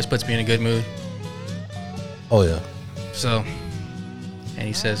song always puts me in a good mood. Oh, yeah. So, and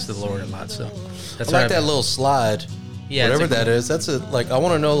he says the Lord a lot, so. That's I like that little slide. Yeah, Whatever it's a- that is. That's a, like, I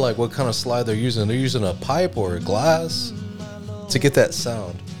want to know, like, what kind of slide they're using. They're using a pipe or a glass to get that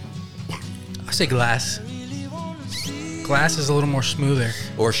sound. I say glass. Glass is a little more smoother.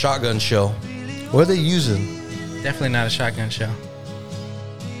 Or a shotgun shell. What are they using? Definitely not a shotgun shell.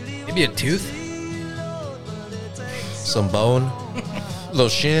 Maybe a tooth. Some bone. Little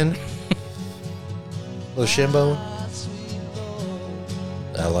shin. Little shin bone.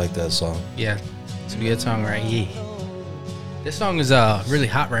 I like that song. Yeah, it's a good song, right? Yeah. This song is really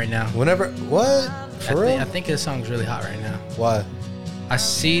hot right now. Whenever, what? For real? I think this song's really hot right now. Why? I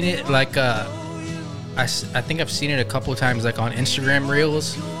seen it like I think I've seen it a couple times like on Instagram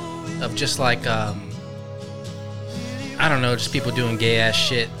reels of just like I don't know, just people doing gay ass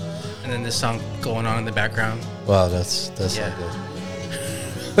shit, and then this song going on in the background. Wow, that's Yeah. not good.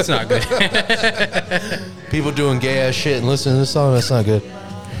 It's not good. People doing gay ass shit and listening to this song, that's not good.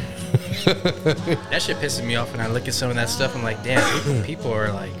 That shit pisses me off when I look at some of that stuff. I'm like, damn, people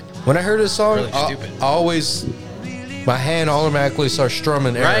are like, When I heard this song, Really stupid. I always, my hand automatically starts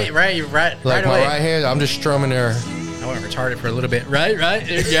strumming air. right. Like Right my away. right hand, I'm just strumming air. I went retarded for a little bit. Right.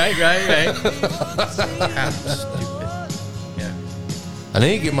 Yeah, stupid. Yeah. I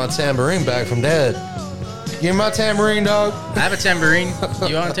need to get my tambourine back from Dad. Give me my tambourine, dog. I have a tambourine.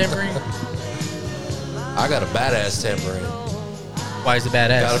 You want a tambourine? I got a badass tambourine. Why is it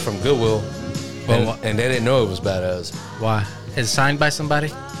badass? Got it from Goodwill. Well, And they didn't know it was badass. Why? Is it signed by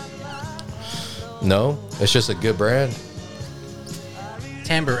somebody? No, it's just a good brand.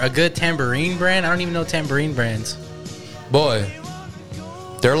 A good tambourine brand? I don't even know tambourine brands. Boy,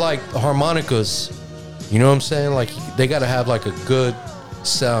 they're like harmonicas. You know what I'm saying? Like, they got to have like a good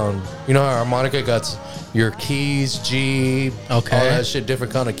sound. You know how harmonica got your keys, G, Okay. all that shit,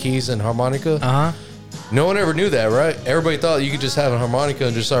 different kind of keys in harmonica? Uh-huh. No one ever knew that, right? Everybody thought you could just have a harmonica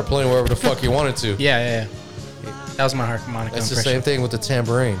and just start playing wherever the fuck you wanted to. Yeah. That was my harmonica That's the impression. same thing with the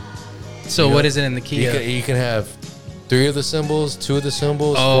tambourine. So what is it in the key? You can have 3 of the cymbals, 2 of the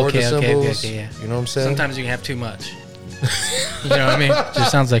cymbals, 4 of the cymbals. Okay, yeah. You know what I'm saying? Sometimes you can have too much. You know what I mean?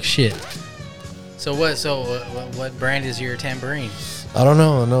 Just sounds like shit. So what brand is your tambourine? I don't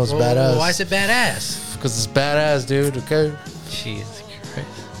know. I know it's badass. Why is it badass? Because it's badass, dude. Okay. Jesus Christ.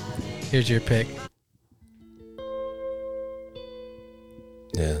 Here's your pick.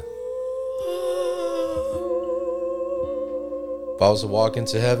 Yeah. If I was to walk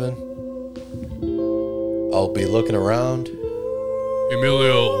into heaven, I'll be looking around.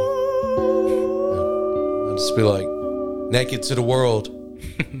 Emilio. I'll just be like, naked to the world.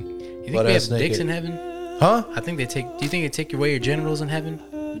 You think Butt we ass have dicks naked. in heaven? Huh? I think they take. Do you think they take away your genitals in heaven?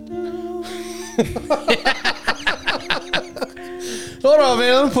 Hold on,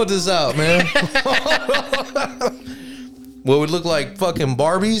 man. Let me put this out, man. What would look like fucking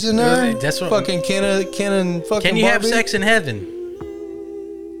Barbies in there? That's what- fucking Ken fucking Can you have Barbie? sex in heaven?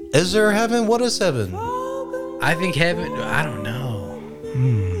 Is there heaven? What is heaven? I think heaven. I don't know.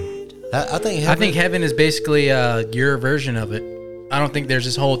 I think heaven. I think heaven is basically your version of it. I don't think there's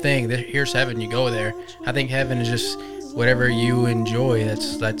this whole thing. Here's heaven. You go there. I think heaven is just whatever you enjoy.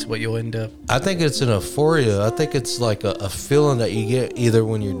 That's what you'll end up. I think it's an euphoria. I think it's like a feeling that you get either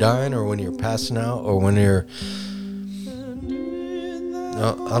when you're dying or when you're passing out or when you're.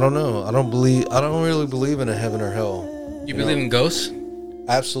 I don't know. I don't really believe in a heaven or hell. You believe in ghosts?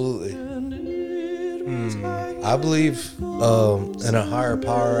 Absolutely. I believe in a higher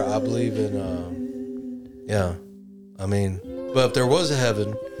power. I believe in, yeah. I mean, but if there was a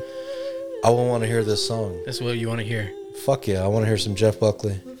heaven, I wouldn't want to hear this song. That's what you want to hear. Fuck yeah, I want to hear some Jeff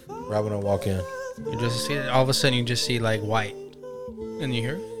Buckley right when I walk in. You just see it. All of a sudden, you just see like white, and you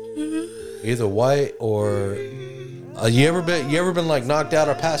hear. Either white or you ever been like knocked out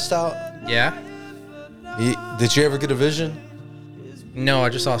or passed out? Yeah. Did you ever get a vision? No, I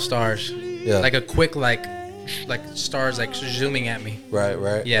just saw stars. Yeah. Like a quick like stars like zooming at me.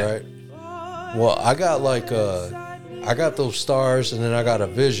 Right. Yeah. Right. Well, I got like I got those stars, and then I got a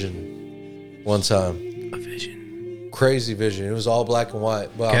vision one time. A vision. Crazy vision. It was all black and white.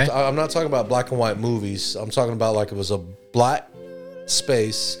 But Okay. I'm not talking about black and white movies. I'm talking about like it was a black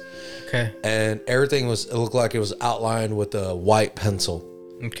space, Okay. and everything it looked like it was outlined with a white pencil,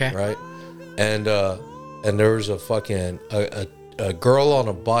 Okay. right? And there was a fucking a girl on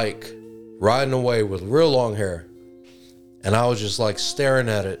a bike riding away with real long hair, and I was just like staring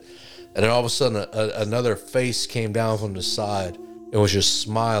at it, and then all of a sudden another face came down from the side and was just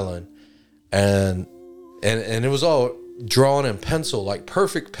smiling, and it was all drawn in pencil, like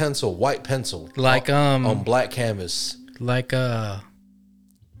perfect pencil, white pencil, Like on black canvas. like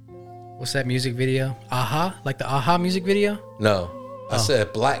what's that music video? Aha, like the Aha music video. No, I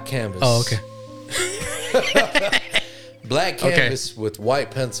said black canvas. Oh, okay. Black canvas with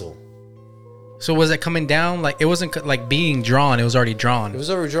white pencil. So was it coming down? Like it wasn't like being drawn. It was already It drawn. was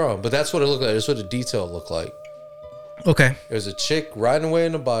already drawn, but that's what it looked like. That's what the detail looked like. Okay. There's a chick riding away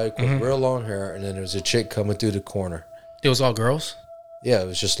in a bike with Mm-hmm. real long hair, and then there's a chick coming through the corner. It was all girls. Yeah, it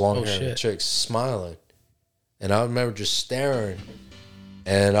was just long Oh, hair. And the shit. chick smiling, and I remember just staring,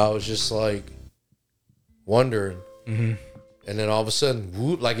 and I was just like wondering. Mm-hmm. And then all of a sudden,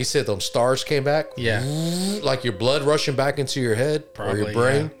 whoop, like you said, them stars came back. Yeah. Whoop, like your blood rushing back into your head or your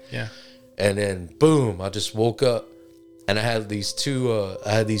brain. Yeah. And then boom, I just woke up, and I had these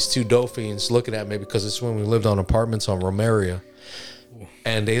two dolphins looking at me because it's when we lived on apartments on Romeria,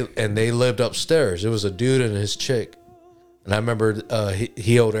 and they lived upstairs. It was a dude and his chick, and I remember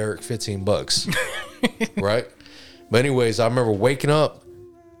he owed Eric $15, right? But anyways, I remember waking up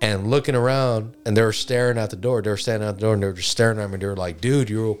and looking around, and they were staring at the door. They were standing at the door, and they were just staring at me. They were like, "Dude,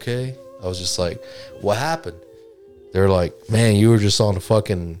 you're okay?" I was just like, "What happened?" They're like, "Man, you were just on the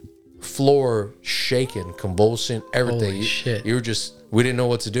fucking floor shaking, convulsing, everything. Holy shit. You were just, we didn't know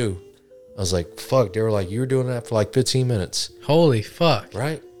what to do." I was like, "Fuck." They were like, "You were doing that for like 15 minutes, Holy fuck.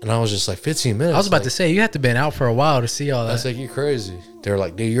 right?" And I was just like, 15 minutes? I was about Like, to say you have to been out for a while to see all I was that. like, "You crazy." They're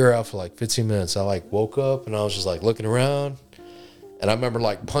like, "Dude, you're out for like 15 minutes. I like woke up, and I was just like looking around, and I remember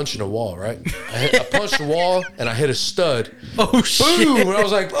like punching a wall, right? I punched the wall, and I hit a stud. Oh shit. Boom! And I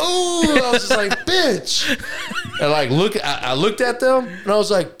was like, "Oh!" I was just like, "Bitch!" And like, I looked at them, and I was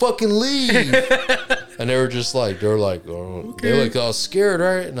like, "Fucking leave!" And they were just like, oh, they look all scared,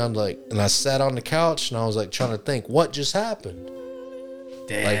 right? And I'm like, and I sat on the couch, and I was like trying to think, what just happened?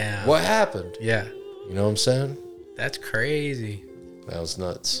 Damn. Like, what happened? Yeah. You know what I'm saying? That's crazy. That was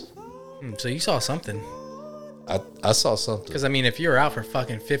nuts. So you saw something. I saw something. Because I mean, if you're out for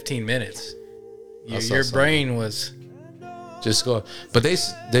fucking 15 minutes, Your brain was just going. But they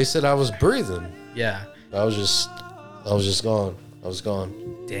said I was breathing. yeah. I was just gone. I was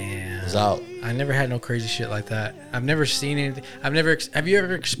gone. Damn. I was out. I never had no crazy shit like that. I've never seen anything. Have you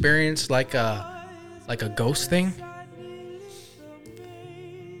ever experienced like a ghost thing?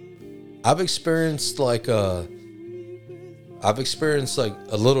 I've experienced like a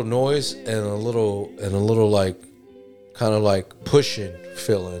little noise and a little like kind of like pushing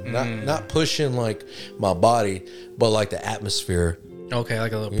feeling. Not pushing like my body, but like the atmosphere. Okay,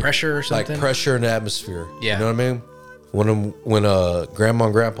 like a little pressure or something. Like pressure in the atmosphere. Yeah. You know what I mean? When grandma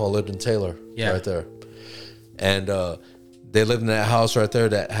and grandpa lived in Taylor, yeah, right there, and they lived in that house right there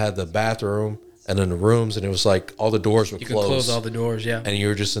that had the bathroom and then the rooms, and it was like all the doors were closed. You could close all the doors, yeah. And you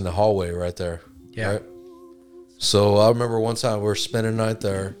were just in the hallway right there. Yeah. Right? So I remember one time we were spending the night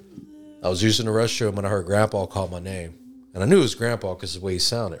there. I was using the restroom and I heard grandpa call my name, and I knew it was grandpa because of the way he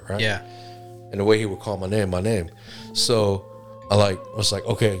sounded, right? Yeah. And the way he would call my name. So I was like,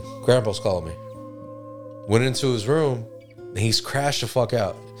 okay, grandpa's calling me. Went into his room, and he's crashed the fuck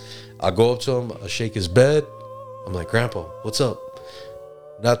out. I go up to him, I shake his bed. I'm like, Grandpa, what's up?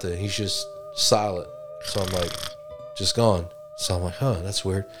 Nothing. He's just silent. So I'm like, just gone. So I'm like, that's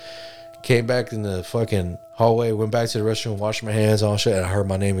weird. Came back in the fucking hallway, went back to the restroom, washed my hands, all shit, and I heard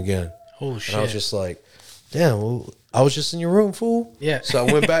my name again. Oh shit. And I was just like, damn, well, I was just in your room, fool. Yeah. So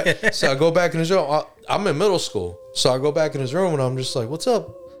I went back. So I go back in his room. I'm in middle school. So I go back in his room and I'm just like, what's up?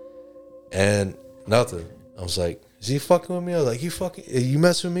 And nothing. I was like, is he fucking with me? I was like, you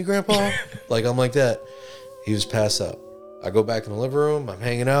messing with me, Grandpa? Like, I'm like that. He was passed out. I go back in the living room. I'm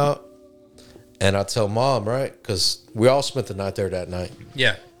hanging out. And I tell Mom, right? Because we all spent the night there that night.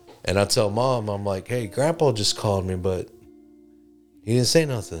 Yeah. And I tell Mom, I'm like, hey, Grandpa just called me, but he didn't say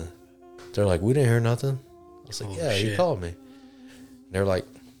nothing. They're like, we didn't hear nothing. I was like, yeah, he called me. And they're like,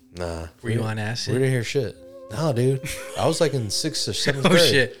 nah. Were you on acid? We didn't hear shit. Nah, dude. I was like in 6th or 7th grade. Oh,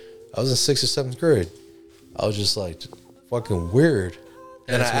 shit. I was in 6th or 7th grade. I was just like, fucking weird.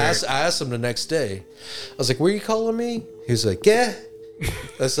 And I asked him the next day. I was like, were you calling me? He was like, yeah. I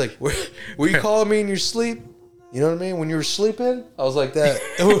was like, were you calling me in your sleep? You know what I mean? When you were sleeping? I was like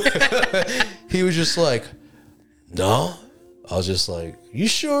that. He was just like, no. I was just like, you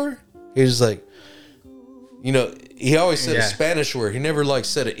sure? He was like, you know, he always said a Spanish word. He never like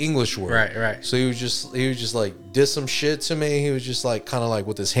said an English word. Right. So he was just like did some shit to me. He was just like kind of like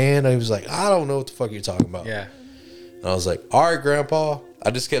with his hand. He was like, I don't know what the fuck you're talking about. Yeah. And I was like, all right, Grandpa. I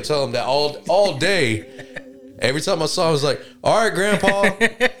just kept telling him that all day. Every time I saw him, I was like, all right, Grandpa.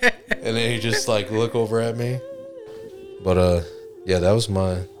 And then he just like look over at me. But yeah, that's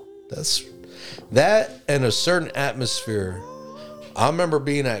that and a certain atmosphere. I remember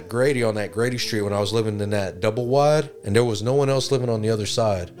being at Grady on that Grady Street when I was living in that double wide, and there was no one else living on the other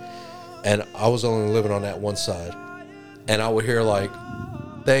side, and I was only living on that one side, and I would hear like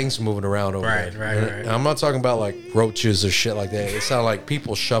things moving around over there. Right. And I'm not talking about like roaches or shit like that. It sounded like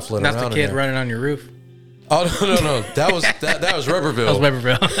people shuffling around. Not the kid running on your roof. Oh no! That was Rubberville. That was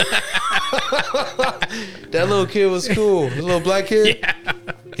Weberville. That little kid was cool. The little black kid. Yeah.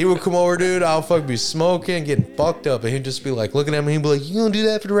 He would come over, dude. I'll fucking be smoking, getting fucked up, and he'd just be like looking at me. He'd be like, "You gonna do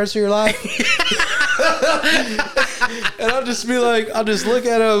that for the rest of your life?" And I'll just be like, I'll just look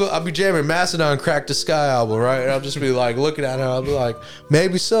at him. I'll be jamming Mastodon Crack the Sky album, right? And I'll just be like looking at him. I'll be like,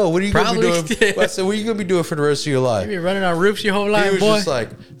 maybe so. What are you gonna be doing? I said, what are you gonna be doing for the rest of your life? You been running on roofs your whole life, he was boy. just like,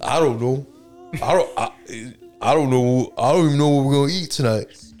 I don't know. I don't know. I don't even know what we're gonna eat tonight.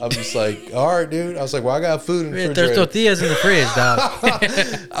 I'm just like, all right, dude. I was like, well, I got food in the refrigerator. There's tortillas in the fridge, dog.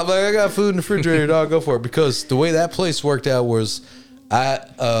 I'm like, I got food in the refrigerator, dog. Go for it. Because the way that place worked out was,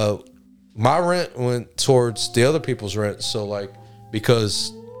 my rent went towards the other people's rent. So like,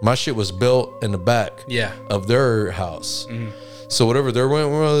 because my shit was built in the back, of their house. Mm-hmm. So whatever their rent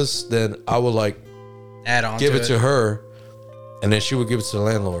was, then I would like add on, give it to her, and then she would give it to the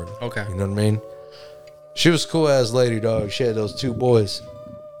landlord. Okay, you know what I mean? She was a cool ass lady, dog. She had those 2 boys.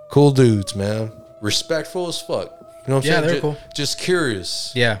 Cool dudes, man. Respectful as fuck. You know what I'm saying? They're cool. Just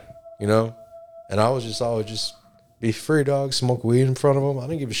curious. Yeah. You know? And I would just be free, dog. Smoke weed in front of them. I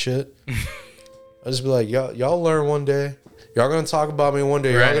didn't give a shit. I'd just be like, y'all learn one day. Y'all gonna talk about me one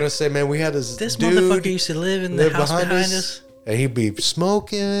day. Y'all gonna say, man, we had this dude motherfucker used to live in the house behind us. And he'd be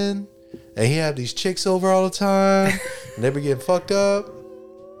smoking. And he had these chicks over all the time. And they be getting fucked up.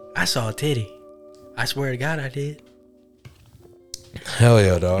 I saw a titty. I swear to God I did. Hell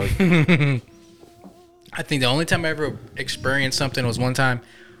yeah, dog. I think the only time I ever experienced something was one time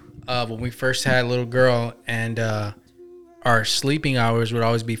when we first had a little girl, and our sleeping hours would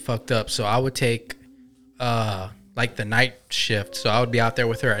always be fucked up. So I would take like the night shift. So I would be out there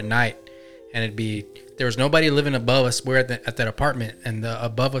with her at night, and there was nobody living above us. We're at that apartment, and the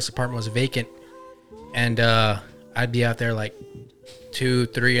above us apartment was vacant. And I'd be out there like 2,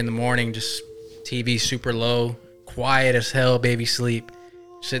 3 in the morning, just TV super low, quiet as hell, baby sleep.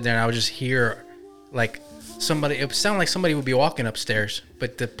 Sit there, and I would just hear like somebody. It would sound like somebody would be walking upstairs,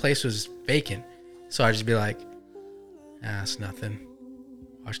 but the place was vacant. So I'd just be like, it's nothing.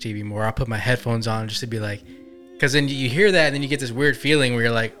 Watch TV more. I'll put my headphones on just to be like, because then you hear that, and then you get this weird feeling where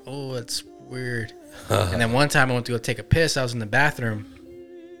you're like, oh, it's weird. And then one time I went to go take a piss. I was in the bathroom,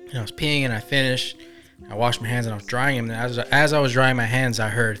 and I was peeing, and I finished. I washed my hands, and I was drying them. And as I was drying my hands, I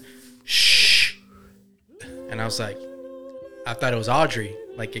heard, shh. And I was like, I thought it was Audrey.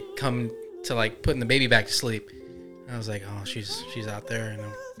 Like, it come to, like, putting the baby back to sleep. And I was like, oh, she's out there. And I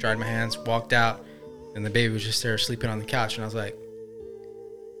dried my hands, walked out, and the baby was just there sleeping on the couch. And I was like,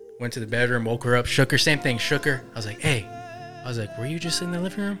 went to the bedroom, woke her up, shook her. Same thing, shook her. I was like, hey. I was like, were you just in the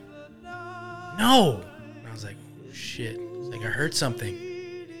living room? No. And I was like, oh, shit. I was like, I heard something.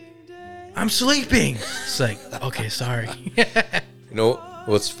 I'm sleeping. It's like, okay, sorry. You know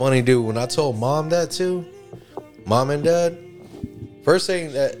what's funny, dude? When I told mom that too, mom and dad, first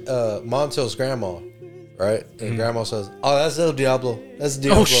thing that mom tells grandma, right? And grandma says, oh, that's El Diablo. That's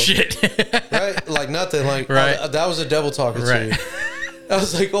Diablo. Oh, shit. Right? Like nothing. Like, right. Oh, that was a devil talking to you. I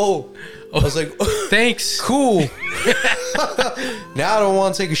was like, I was like, thanks. Cool. Now I don't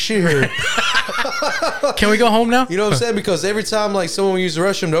want to take a shit here. Can we go home now? You know what I'm saying? Because every time like someone will use the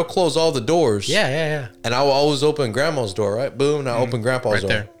restroom, they'll close all the doors. Yeah. And I will always open grandma's door, right? Boom. And I open grandpa's door.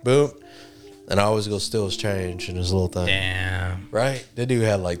 There. Boom. And I always go steal his change and his little thing. Damn. Right? That dude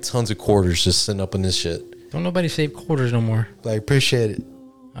had like tons of quarters just sitting up in this shit. Don't nobody save quarters no more. Like, appreciate it.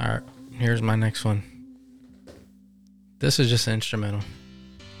 All right. Here's my next one. This is just an instrumental.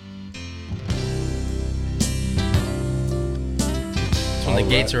 When the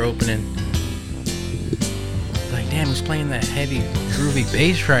gates are opening, like, damn, he's playing that heavy, groovy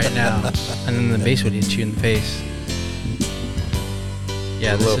bass right now, and then the bass would hit you in the face.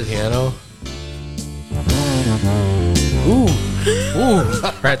 Yeah, this is piano. Ooh,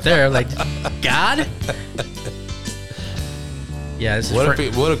 right there, like, God. Yeah, this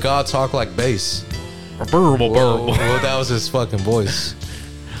is. What if God talked like bass? Well, that was his fucking voice.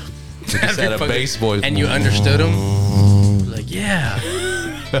 He just had a bass voice, and you understood him. Like, yeah.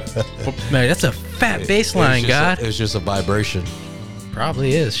 Man, that's a fat bass line, God. It's just a vibration.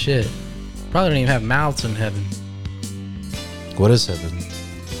 Probably is, shit. Probably don't even have mouths in heaven. What is heaven?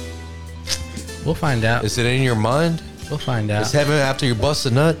 We'll find out. Is it in your mind? We'll find out. Is heaven after you bust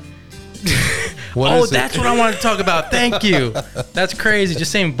a nut? What that's what I wanted to talk about. Thank you. That's crazy.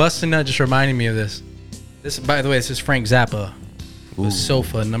 Just saying bust a nut just reminded me of this. This, by the way, this is Frank Zappa. With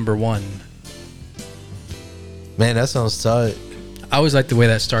Sofa #1. Man, that sounds tight. I always liked the way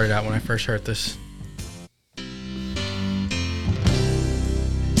that started out when I first heard this.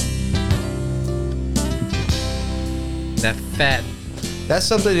 That fat. That's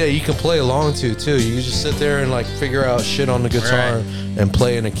something that you can play along to too. You can just sit there and like figure out shit on the guitar and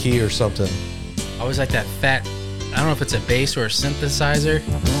play in a key or something. I always like that fat. I don't know if it's a bass or a synthesizer.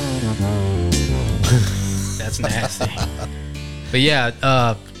 That's nasty. But yeah,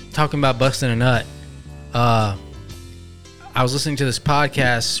 talking about busting a nut. I was listening to this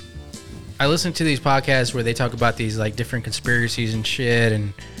podcast. I listen to these podcasts where they talk about these like different conspiracies and shit.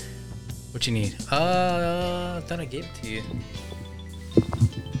 And what you need? I thought I gave it to you.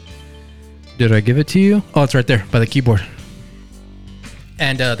 Did I give it to you? Oh, it's right there by the keyboard.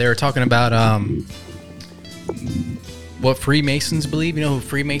 And they were talking about what Freemasons believe. You know who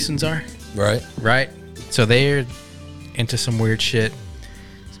Freemasons are? Right. Right. So they're into some weird shit.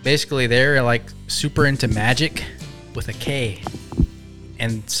 So basically, they're like super into magic with a K.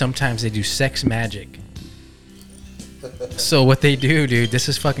 And sometimes they do sex magic. So what they do, dude, this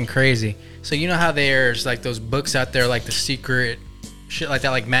is fucking crazy. So you know how there's like those books out there, like The Secret, shit like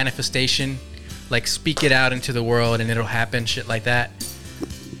that, like manifestation, like speak it out into the world and it'll happen, shit like that.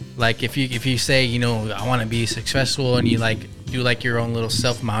 Like if you say, you know, I want to be successful, and you like do like your own little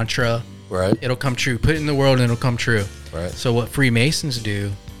self mantra, right? It'll come true. Put it in the world and it'll come true. Right. So what Freemasons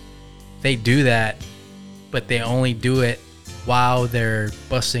do, they do that, but they only do it while they're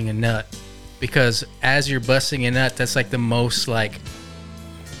busting a nut. Because as you're busting a nut, that's like the most like,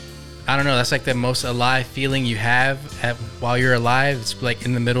 I don't know, that's like the most alive feeling you have while you're alive. It's like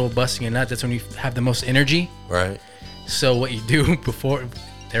in the middle of busting a nut. That's when you have the most energy. Right. So what you do before,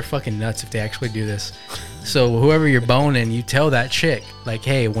 they're fucking nuts if they actually do this. So whoever you're boning, you tell that chick, like,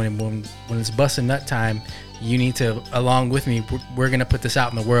 hey, when it's busting nut time, you need to, along with me, we're going to put this out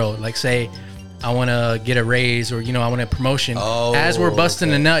in the world. Like say, I want to get a raise, or I want a promotion. Oh, as we're busting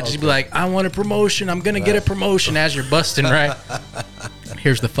okay, a nut, just be like, I want a promotion. I'm gonna get a promotion as you're busting, right?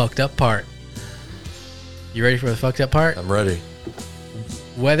 Here's the fucked up part. You ready for the fucked up part? I'm ready.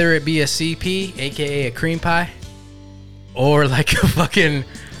 Whether it be a CP, aka a cream pie, or like a fucking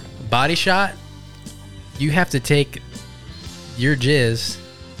body shot, you have to take your jizz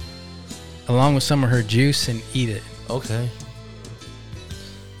along with some of her juice and eat it. Okay.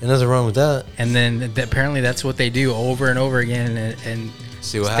 And nothing wrong with that. And then apparently that's what they do over and over again. And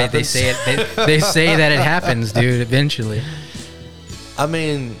See what they happens? say it. They say that it happens, dude. Eventually. I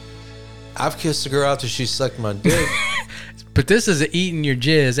mean, I've kissed a girl after she sucked my dick. But this is eating your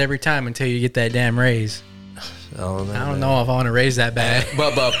jizz every time until you get that damn raise. I don't know. I don't know if I want to raise that bad.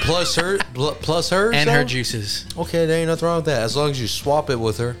 But plus her And her juices. Okay, there ain't nothing wrong with that. As long as you swap it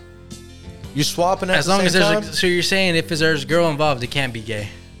with her. You swapping at As the long same as there's time? so you're saying if there's a girl involved, it can't be gay.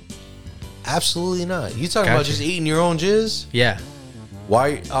 Absolutely not. You talking about Gotcha. just eating your own jizz? Yeah.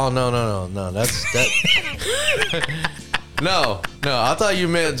 Why? Oh no. That's that. No. I thought you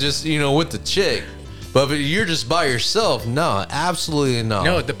meant just with the chick. But if you're just by yourself, no, absolutely not.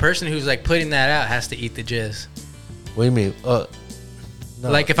 No, the person who's like putting that out has to eat the jizz. What do you mean? No.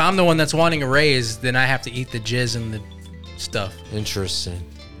 Like if I'm the one that's wanting a raise, then I have to eat the jizz and the stuff. Interesting.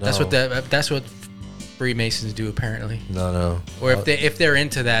 No. That's what Freemasons do apparently. No. Or if they're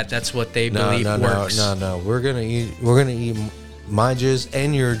into that, that's what they believe works. No. We're gonna eat my jizz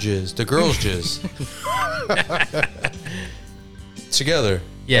and your jizz, the girl's jizz, together.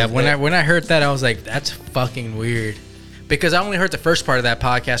 Yeah, when I heard that, I was like, that's fucking weird. Because I only heard the first part of that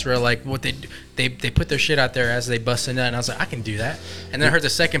podcast where like what they put their shit out there as they bust a nut, and I was like, I can do that. And then I heard the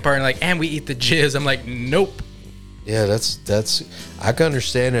second part and like, and we eat the jizz. I'm like, nope. Yeah, that's. I can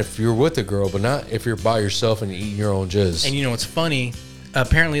understand if you're with a girl, but not if you're by yourself and you're eating your own jizz. And what's funny?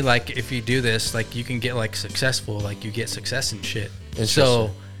 Apparently, like if you do this, like you can get like successful, like you get success and shit.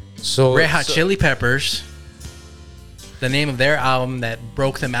 So Red Hot Chili Peppers, the name of their album that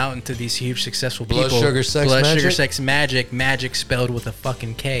broke them out into these huge successful people. Blood Sugar Sex Magic? Magic spelled with a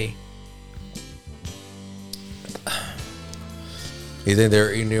fucking K. You think they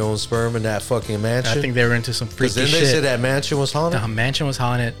were eating their own sperm in that fucking mansion? I think they were into some freaky Because shit. then they said that mansion was haunted. The mansion was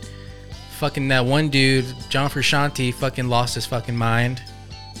haunted. Fucking that one dude, John Frusciante, fucking lost his fucking mind.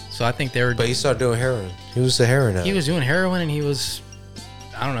 So I think they were. But he started doing heroin. He was a heroin addict. He was doing heroin and he was,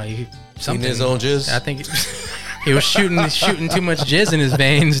 I don't know, something. Eating his own jizz? I think he was shooting too much jizz in his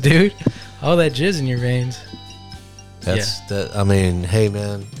veins, dude. All that jizz in your veins. That. I mean, hey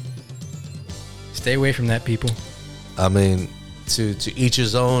man. Stay away from that, people. I mean, to each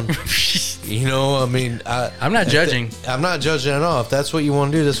his own. I mean, I'm not judging. I'm not judging at all. If that's what you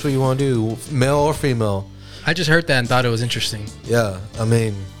want to do, that's what you want to do, male or female. I just heard that and thought it was interesting. Yeah, I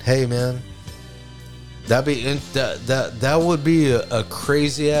mean, hey man, that would be a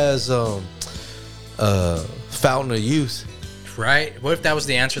crazy ass fountain of youth. Right? What if that was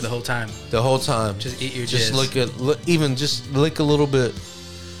the answer the whole time? The whole time, Just eat your just jizz. just lick a little bit,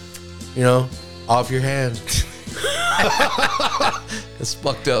 off your hand. It's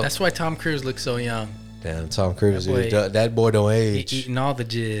fucked up. That's why Tom Cruise looks so young. Damn, Tom Cruise, That boy- dude, that boy don't age. Eating all the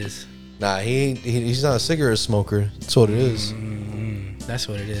jizz. Nah, he's not a cigarette smoker. That's what it is. That's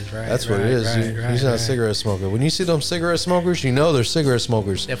what it is, right? That's what it is. He's not a cigarette smoker. When you see them cigarette smokers, you know they're cigarette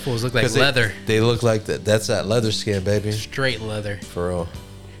smokers. That fools look like 'Cause leather. They look like that. That's that leather skin, baby. Straight leather. For real.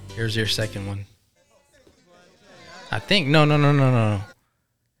 Here's your second one. I think. No. Are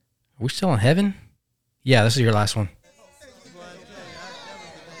we still in heaven? Yeah, this is your last one.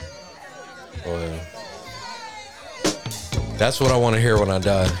 Oh, yeah. That's what I want to hear when I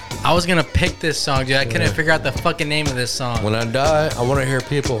die. I was gonna pick this song, dude. I couldn't figure out the fucking name of this song. When I die, I want to hear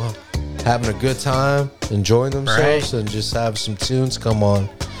people having a good time, enjoying themselves, and just have some tunes come on,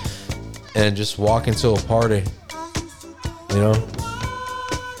 and just walk into a party.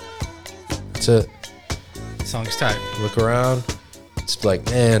 That's it. The song's tight. Look around. It's like,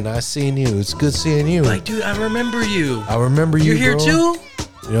 man, I seen you. It's good seeing you. Like, dude, I remember you. I remember you. You're here bro.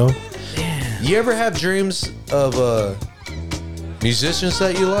 too? Damn. You ever have dreams of musicians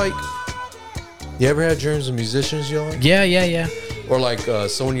that you like? You ever had dreams of musicians you like? Yeah. Or like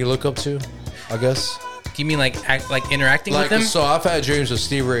someone you look up to, I guess? Do you mean like interacting with them? So I've had dreams of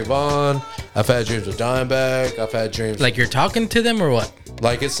Stevie Ray Vaughan. I've had dreams of Dimebag. I've had dreams Like you're talking to them or what?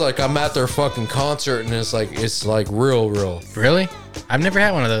 like it's like I'm at their fucking concert and it's like real. Really? I've never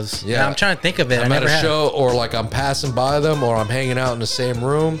had one of those. Yeah. I'm trying to think of it. I'm I at never a had. show or like I'm passing by them or I'm hanging out in the same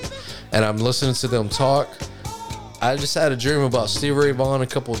room and I'm listening to them talk. I just had a dream about Stevie Ray Vaughan a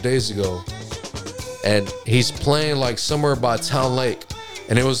couple of days ago. And he's playing like somewhere by Town Lake.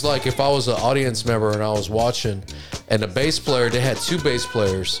 And it was like if I was an audience member and I was watching, and the bass player, they had 2 bass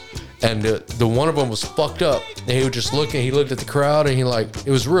players, and the one of them was fucked up. And he was just looking, he looked at the crowd, and he like,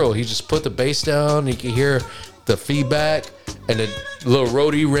 it was real. He just put the bass down, you could hear the feedback, and the little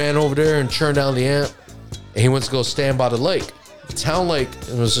roadie ran over there and turned down the amp, and he went to go stand by the lake, town lake,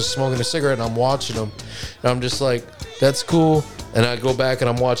 and was just smoking a cigarette, and I'm watching him, and I'm just like, that's cool. And I go back and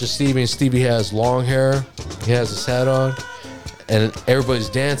I'm watching Stevie, and Stevie has long hair, he has his hat on, and everybody's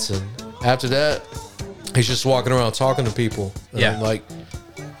dancing. After that, he's just walking around talking to people. And Yeah. I'm like,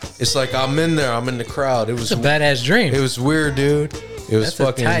 it's like I'm in there, I'm in the crowd. It was It's a badass dream. It was weird, dude. It was That's a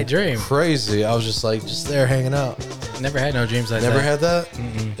fucking tight dream. crazy. I was just like, just there hanging out. Never had no dreams like Never that. had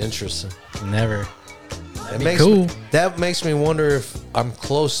that? Interesting. Never. It makes cool. That makes me wonder if I'm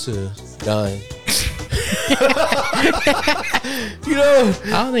close to dying. You know,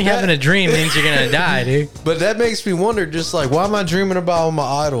 I don't think having a dream means you're gonna die, dude. but that makes me wonder, just like, why am I dreaming about all my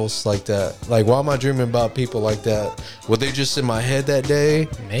idols like that? Like, why am I dreaming about people like that? Were they just in my head that day,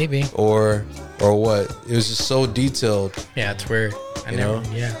 Maybe. or what? It was just so detailed. Yeah, it's weird. I You never.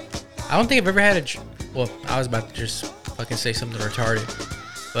 know? Yeah. I don't think I've ever had a. Well, I was about to just fucking say something retarded,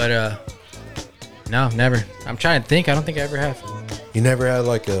 but no, never. I'm trying to think. I don't think I ever have. You never had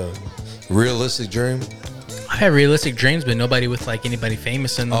like a realistic dream? I had realistic dreams, but nobody with like anybody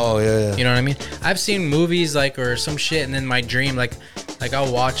famous in them. Oh yeah. You know what I mean? I've seen movies like or some shit, and then my dream like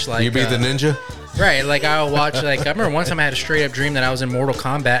I'll watch like You be the ninja? right. Like I'll watch like I remember one time I had a straight up dream that I was in Mortal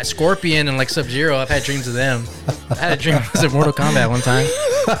Kombat, Scorpion and like Sub-Zero. I've had dreams of them. I had a dream I was in Mortal Kombat one time,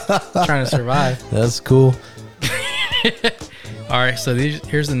 trying to survive. That's cool. All right, so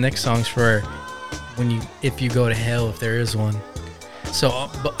here's the next songs for if you go to hell, if there is one. So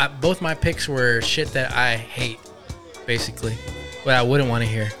both my picks were shit that I hate, basically, but I wouldn't want to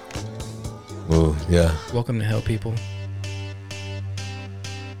hear. Ooh, yeah. Welcome to hell, people.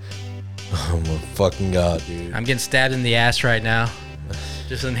 Oh my fucking god, dude. I'm getting stabbed in the ass right now,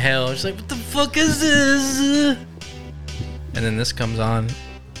 just in hell. Just like, what the fuck is this? And then this comes on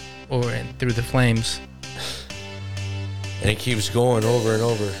over and through the flames. And it keeps going over and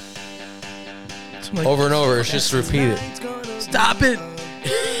over. So I'm like, Over and over. It's just repeated. stop it!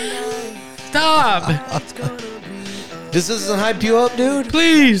 Stop! This doesn't hype you up, dude?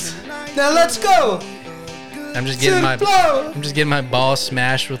 Please! Now let's go! I'm just To getting the floor! I'm just getting my balls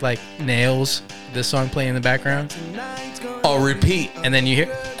smashed with like nails. This song playing in the background, I'll repeat. and then you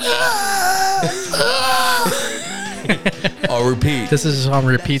hear I'll repeat. this is on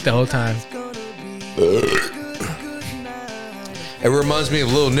repeat the whole time. It reminds me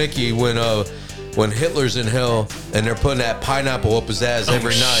of Lil Nicky when Hitler's in hell and they're putting that pineapple up his ass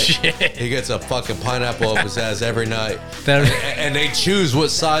every night. shit. He gets a fucking pineapple up his ass every night. That- And they choose what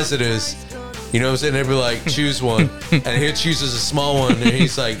size it is. You know what I'm saying? They'd be like, choose one. And he chooses a small one. And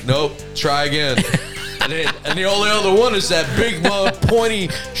he's like, nope, try again. And the only other one is that big, pointy,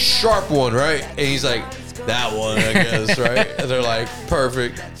 sharp one, right? And he's like, that one, I guess, right? And they're like,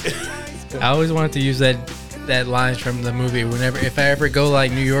 perfect. I always wanted to use that line from the movie. If I ever go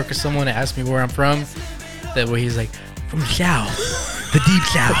like New York or someone asks me where I'm from, that way he's like, from the South, the deep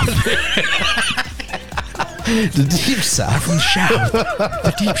South. The deep south. From the South,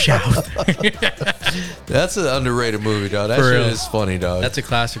 the deep South. That's an underrated movie, dog. That For shit real. is funny, dog. That's a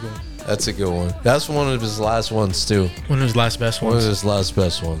classic one. That's a good one. That's one of his last ones, too. One of his last best One of ones. his last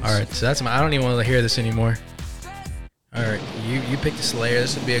best ones. All right, so that's I don't even want to hear this anymore. All right, you picked a Slayer.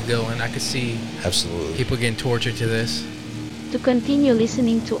 This would be a good one. I could see Absolutely. people getting tortured to this. To continue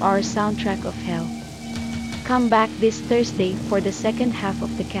listening to our soundtrack of hell, come back this Thursday for the second half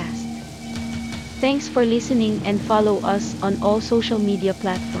of the cast. Thanks for listening and follow us on all social media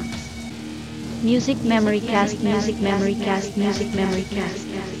platforms. Music Memory Cast, Music Memory Cast, Music Memory Cast.